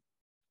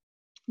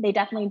they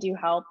definitely do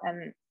help,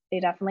 and they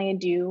definitely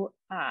do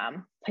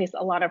place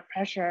a lot of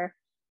pressure,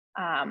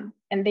 and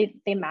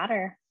they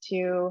matter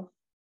to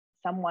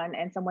someone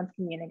and someone's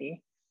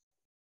community.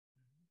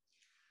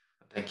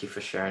 Thank you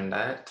for sharing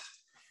that.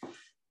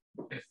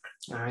 All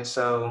right,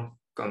 so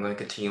I'm going to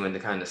continue in the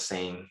kind of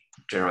same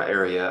general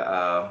area.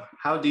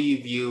 How do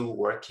you view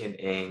working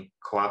and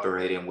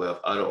cooperating with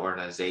other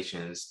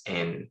organizations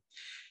in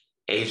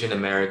Asian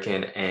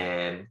American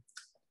and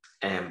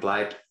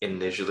Black,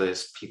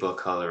 Indigenous, people of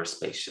color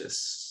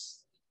spaces?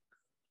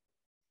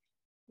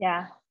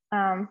 Yeah,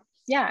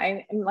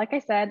 like I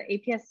said,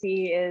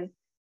 APSC is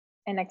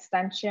an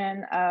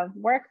extension of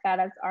work that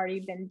has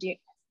already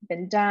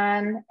been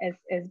done,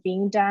 is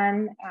being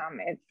done.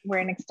 We're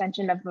an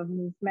extension of a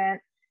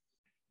movement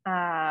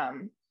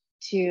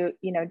to,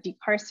 you know,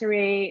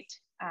 decarcerate,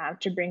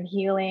 to bring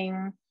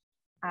healing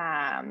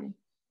to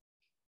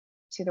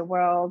the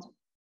world.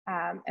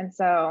 And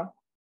so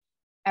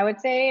I would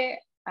say,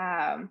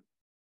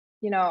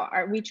 you know,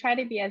 we try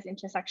to be as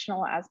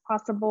intersectional as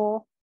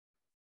possible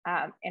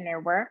in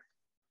our work.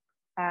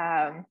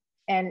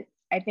 And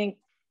I think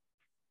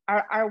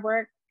our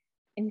work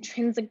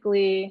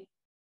intrinsically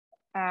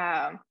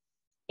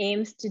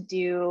aims to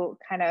do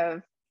kind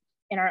of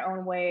in our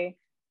own way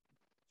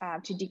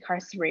to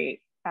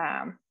decarcerate,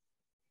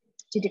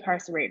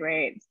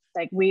 right?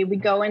 Like we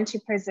go into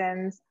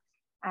prisons,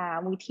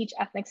 we teach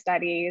ethnic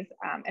studies,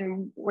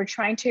 and we're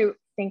trying to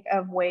think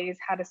of ways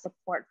how to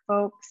support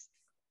folks,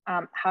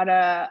 how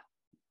to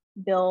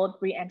build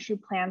reentry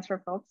plans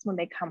for folks when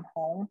they come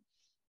home,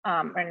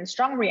 and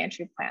strong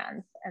reentry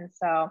plans. And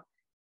so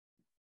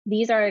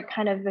these are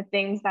kind of the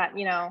things that,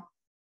 you know,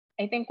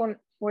 I think when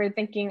we're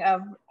thinking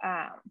of,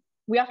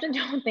 we often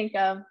don't think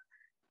of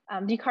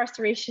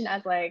decarceration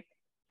as like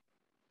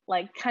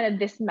kind of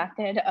this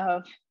method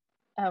of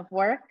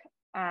work.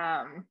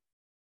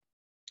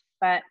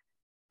 But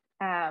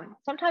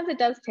sometimes it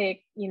does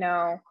take, you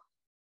know,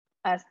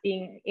 us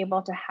being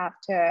able to have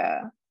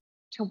to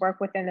work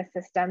within the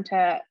system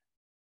to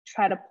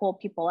try to pull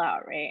people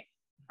out, right?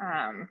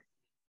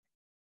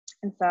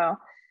 And so,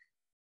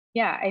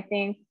 yeah, I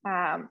think,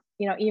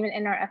 you know, even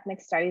in our ethnic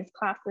studies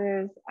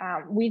classes,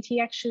 we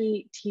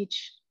actually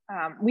teach,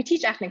 we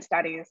teach ethnic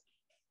studies.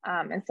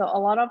 And so a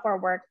lot of our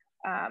work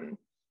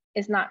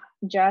is not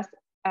just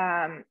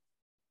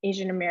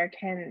Asian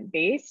American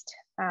based,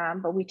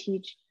 but we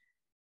teach,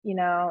 you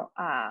know,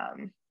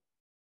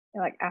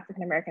 like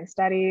African American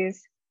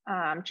studies,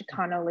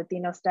 Chicano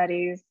Latino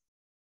studies,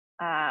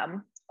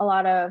 a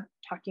lot of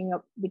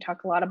we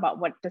talk a lot about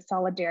what does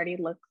solidarity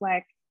look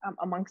like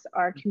amongst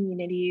our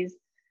communities.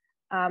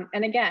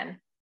 And again,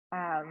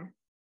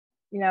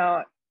 you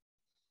know,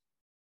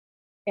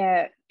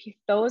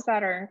 those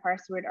that are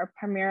incarcerated are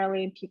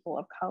primarily people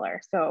of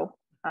color. So,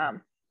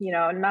 you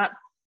know,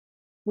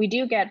 we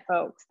do get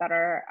folks that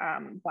are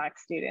Black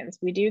students.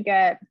 We do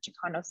get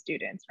Chicano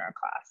students in our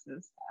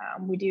classes.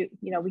 We do,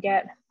 you know, we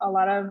get a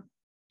lot of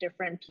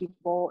different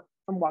people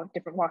from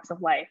different walks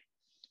of life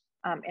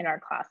in our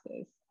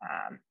classes.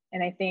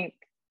 And I think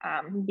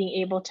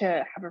being able to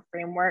have a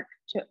framework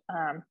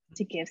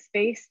to give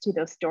space to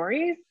those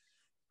stories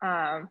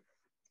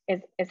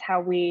is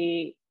how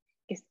we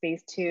give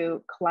space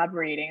to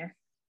collaborating.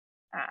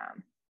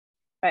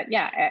 But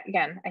yeah,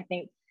 again, I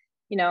think,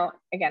 you know,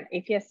 again,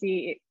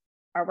 APSC,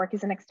 our work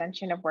is an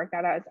extension of work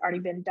that has already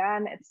been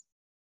done. It's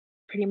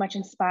pretty much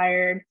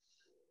inspired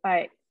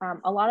by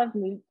a lot of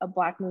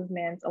Black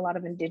movements, a lot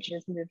of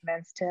Indigenous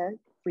movements to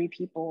free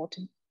people,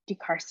 to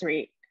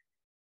decarcerate.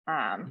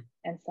 And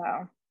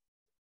so,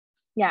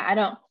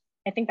 yeah,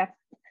 I think that's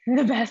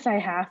the best I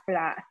have for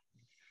that.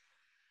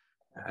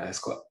 That's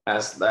cool.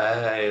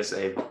 That is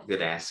a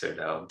good answer,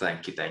 though.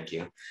 Thank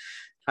you.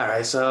 All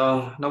right,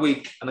 so I know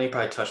you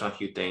probably touched on a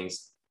few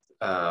things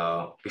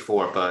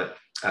before, but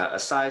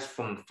aside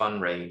from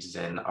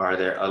fundraising, are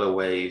there other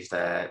ways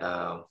that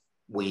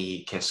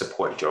we can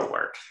support your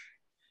work?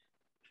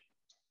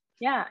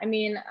 Yeah, I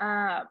mean,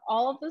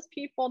 all of those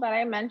people that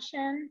I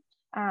mentioned,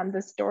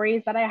 the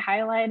stories that I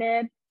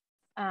highlighted,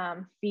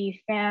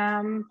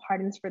 FAM,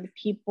 Pardons for the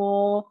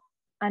People,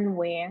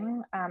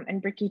 Unwing,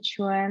 and Ricky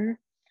Chuen,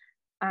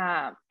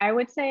 I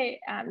would say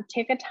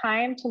take a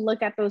time to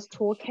look at those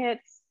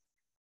toolkits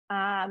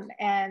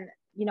and,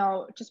 you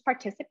know, just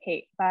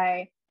participate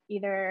by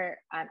either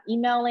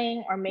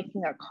emailing or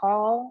making a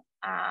call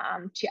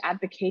to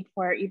advocate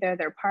for either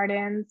their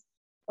pardons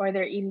or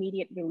their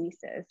immediate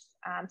releases.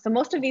 So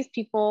most of these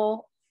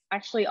people,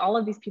 actually all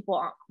of these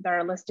people that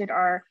are listed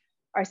are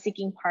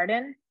seeking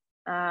pardon.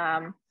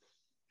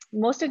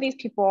 Most of these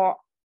people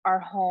are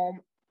home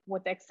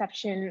with the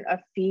exception of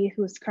Fee,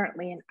 who's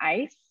currently in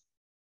ICE.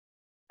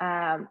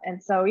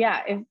 And so,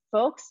 yeah, if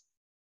folks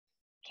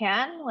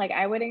can, like,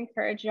 I would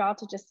encourage y'all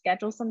to just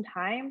schedule some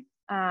time,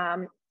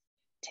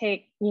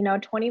 take, you know,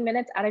 20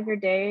 minutes out of your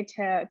day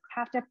to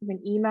craft up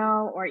an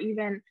email, or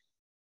even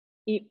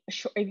if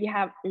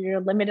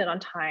you're limited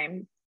on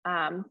time,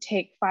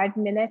 take 5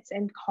 minutes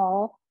and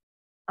call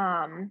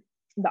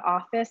the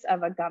office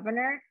of a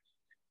governor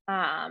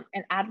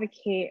and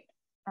advocate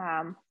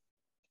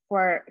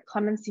for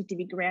clemency to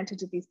be granted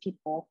to these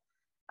people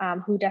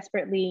who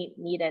desperately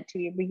need it to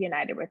be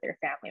reunited with their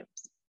families.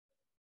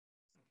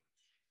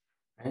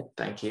 All right,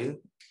 thank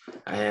you.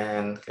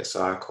 And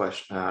so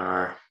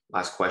our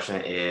last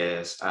question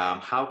is,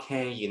 how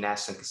can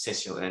UNAVSA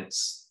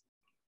constituents,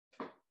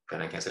 how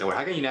can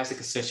UNAVSA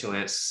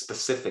constituents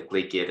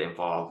specifically get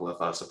involved with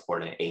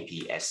supporting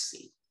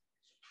APSC?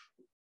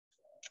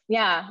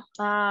 Yeah,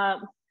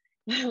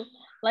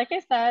 like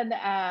I said,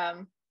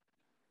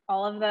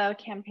 all of the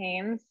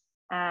campaigns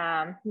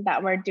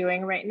that we're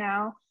doing right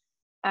now,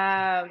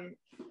 FAM,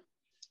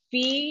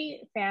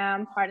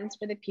 Pardons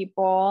for the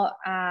People,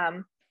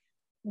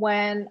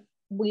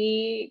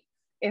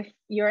 if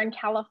you're in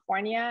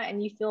California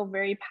and you feel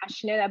very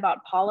passionate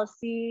about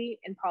policy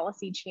and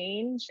policy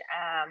change,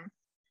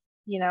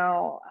 you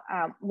know,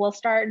 we'll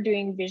start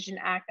doing Vision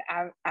Act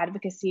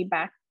advocacy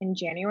back in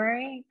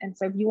January. And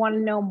so if you want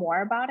to know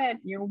more about it,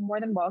 you're more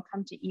than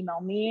welcome to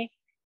email me,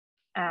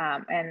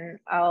 and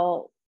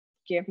I'll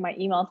give my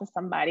email to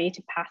somebody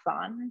to pass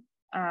on.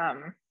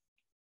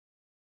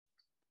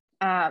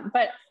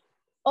 But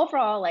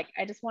overall, like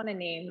I just want to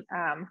name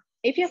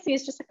APSC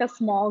is just like a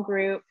small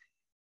group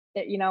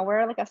that, you know,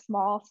 we're like a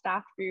small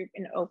staff group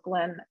in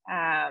Oakland,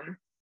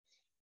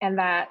 and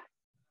that,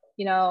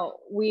 you know,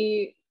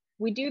 we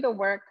do the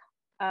work.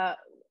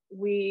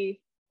 We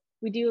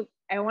do.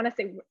 I want to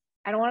say,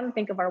 I don't want to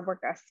think of our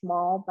work as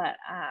small, but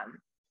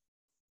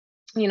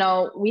you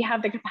know, we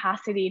have the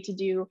capacity to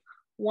do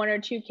 1 or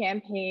 2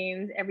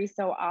 campaigns every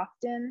so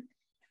often.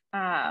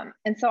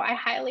 And so I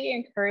highly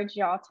encourage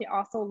y'all to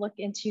also look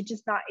into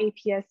just not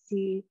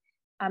APSC,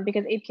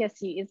 because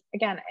APSC is,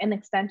 again, an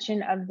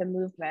extension of the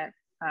movement,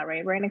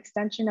 right? We're an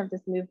extension of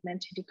this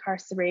movement to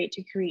decarcerate,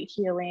 to create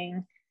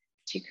healing,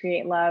 to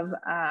create love.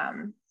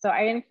 So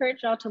I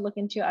encourage y'all to look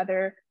into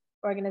other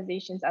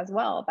organizations as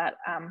well that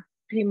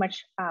pretty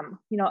much,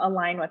 you know,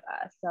 align with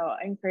us. So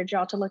I encourage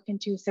y'all to look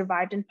into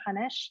Survived and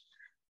Punished,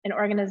 an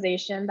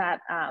organization that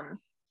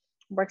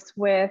works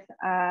with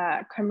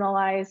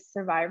criminalized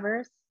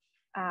survivors.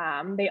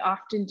 They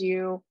often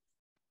do,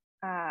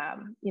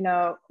 you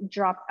know,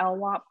 Drop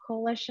LWOP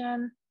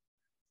Coalition,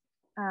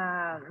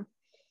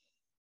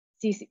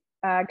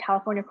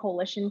 California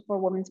Coalition for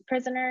Women's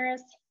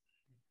Prisoners.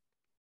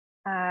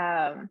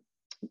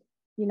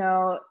 You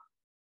know,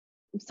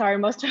 sorry,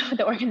 most of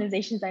the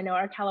organizations I know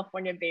are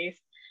California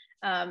based.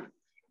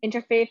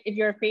 Interfaith, if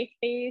you're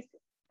faith-based,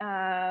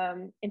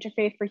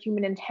 Interfaith for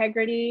Human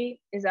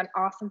Integrity is an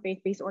awesome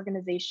faith-based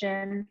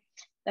organization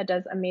that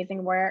does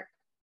amazing work.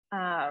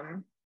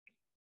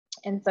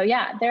 And so,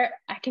 yeah,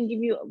 I can give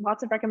you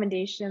lots of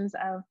recommendations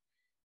of,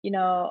 you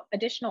know,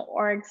 additional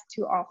orgs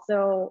to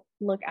also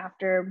look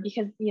after,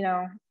 because, you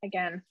know,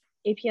 again,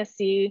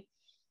 APSC,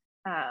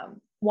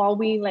 while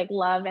we like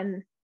love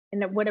and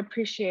would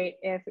appreciate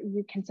if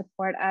you can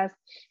support us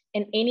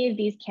in any of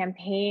these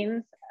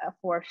campaigns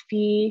for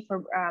Fee,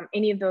 for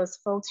any of those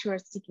folks who are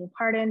seeking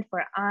pardon,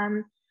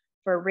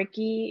 for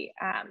Ricky.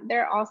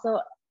 There are also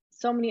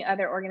so many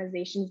other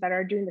organizations that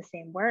are doing the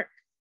same work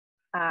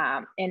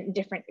in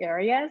different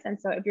areas. And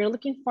so if you're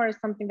looking for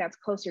something that's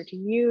closer to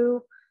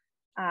you,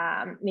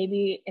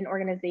 maybe an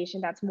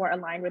organization that's more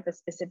aligned with a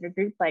specific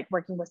group, like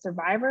working with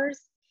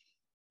survivors,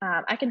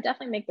 I can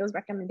definitely make those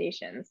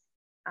recommendations.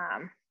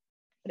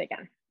 But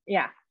again,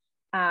 yeah,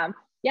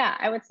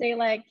 I would say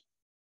like,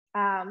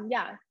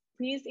 yeah,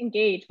 please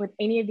engage with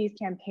any of these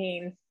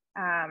campaigns,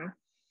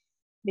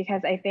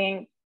 because I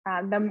think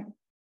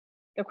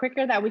the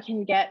quicker that we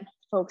can get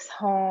folks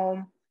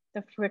home,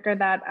 the quicker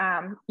that,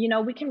 you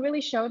know, we can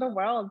really show the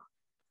world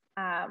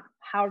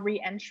how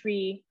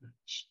re-entry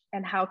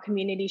and how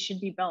community should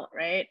be built,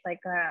 right? Like,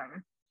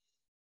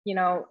 you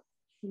know,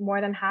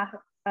 more than half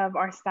of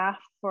our staff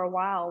for a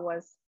while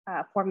was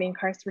formerly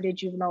incarcerated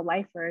juvenile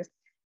lifers.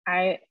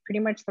 I pretty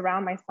much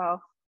surround myself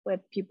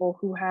with people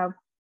who have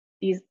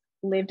these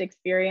lived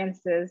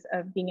experiences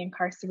of being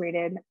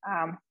incarcerated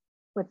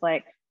with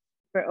like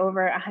for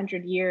over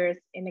 100 years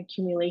in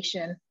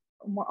accumulation,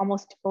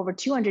 almost over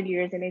 200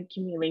 years in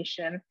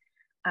accumulation.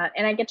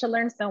 And I get to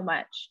learn so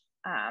much.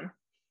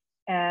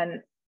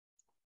 And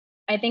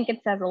I think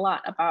it says a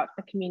lot about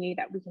the community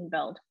that we can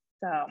build.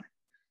 So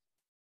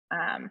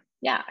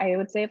yeah, I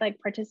would say like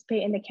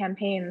participate in the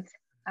campaigns,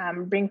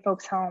 bring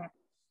folks home.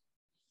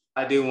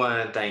 I do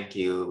want to thank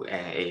you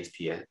and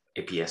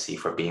APSC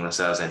for being with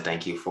us, and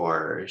thank you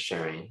for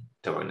sharing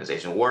the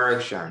organization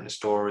work, sharing the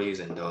stories,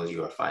 and those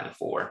you are fighting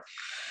for.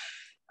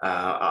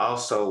 I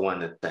also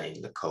want to thank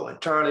Nicole and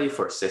Charlie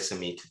for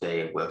assisting me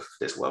today with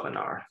this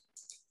webinar.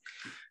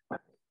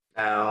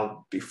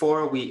 Now,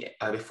 before we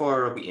end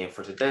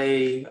for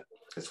today,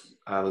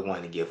 we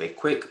want to give a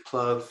quick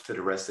plug to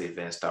the rest of the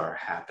events that are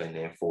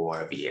happening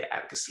for Viet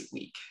Advocacy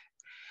Week.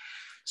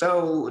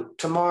 So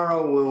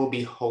tomorrow we'll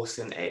be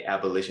hosting an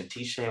abolition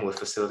teach-in with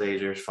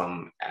facilitators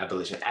from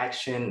Abolition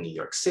Action, New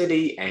York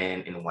City,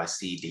 and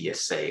NYC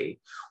DSA,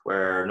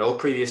 where no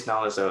previous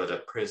knowledge of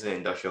the prison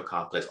industrial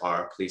complex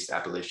or police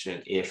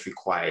abolition is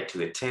required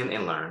to attend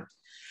and learn.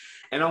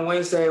 And on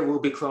Wednesday, we'll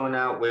be closing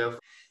out with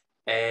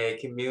a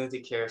community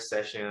care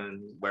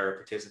session where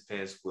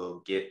participants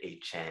will get a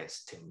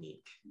chance to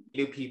meet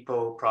new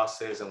people,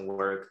 process and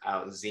work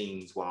out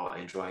zines while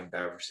enjoying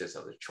beverages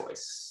of their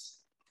choice.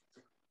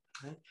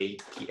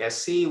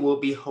 APSC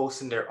will be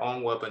hosting their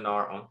own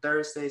webinar on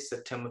Thursday,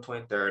 September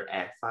 23rd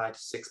at 5 to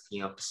 6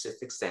 p.m.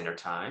 Pacific Standard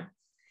Time.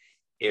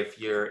 If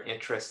you're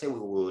interested,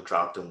 we will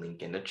drop the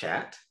link in the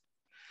chat.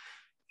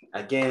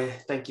 Again,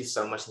 thank you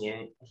so much,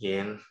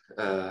 Yin.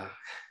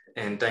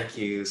 And thank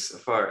you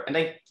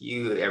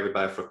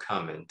everybody for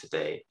coming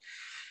today.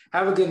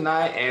 Have a good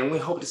night, and we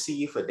hope to see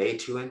you for day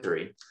 2 and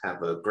 3.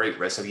 Have a great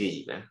rest of your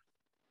evening.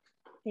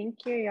 Thank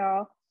you,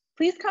 y'all.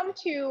 Please come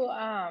to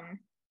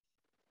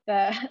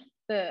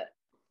the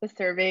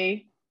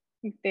survey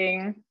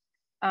thing.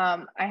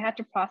 I had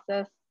to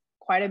process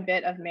quite a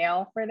bit of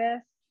mail for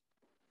this,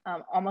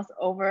 almost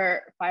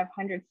over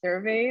 500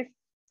 surveys.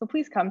 So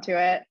please come to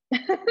it.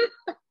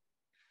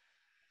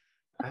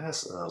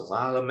 That's a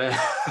lot of mail.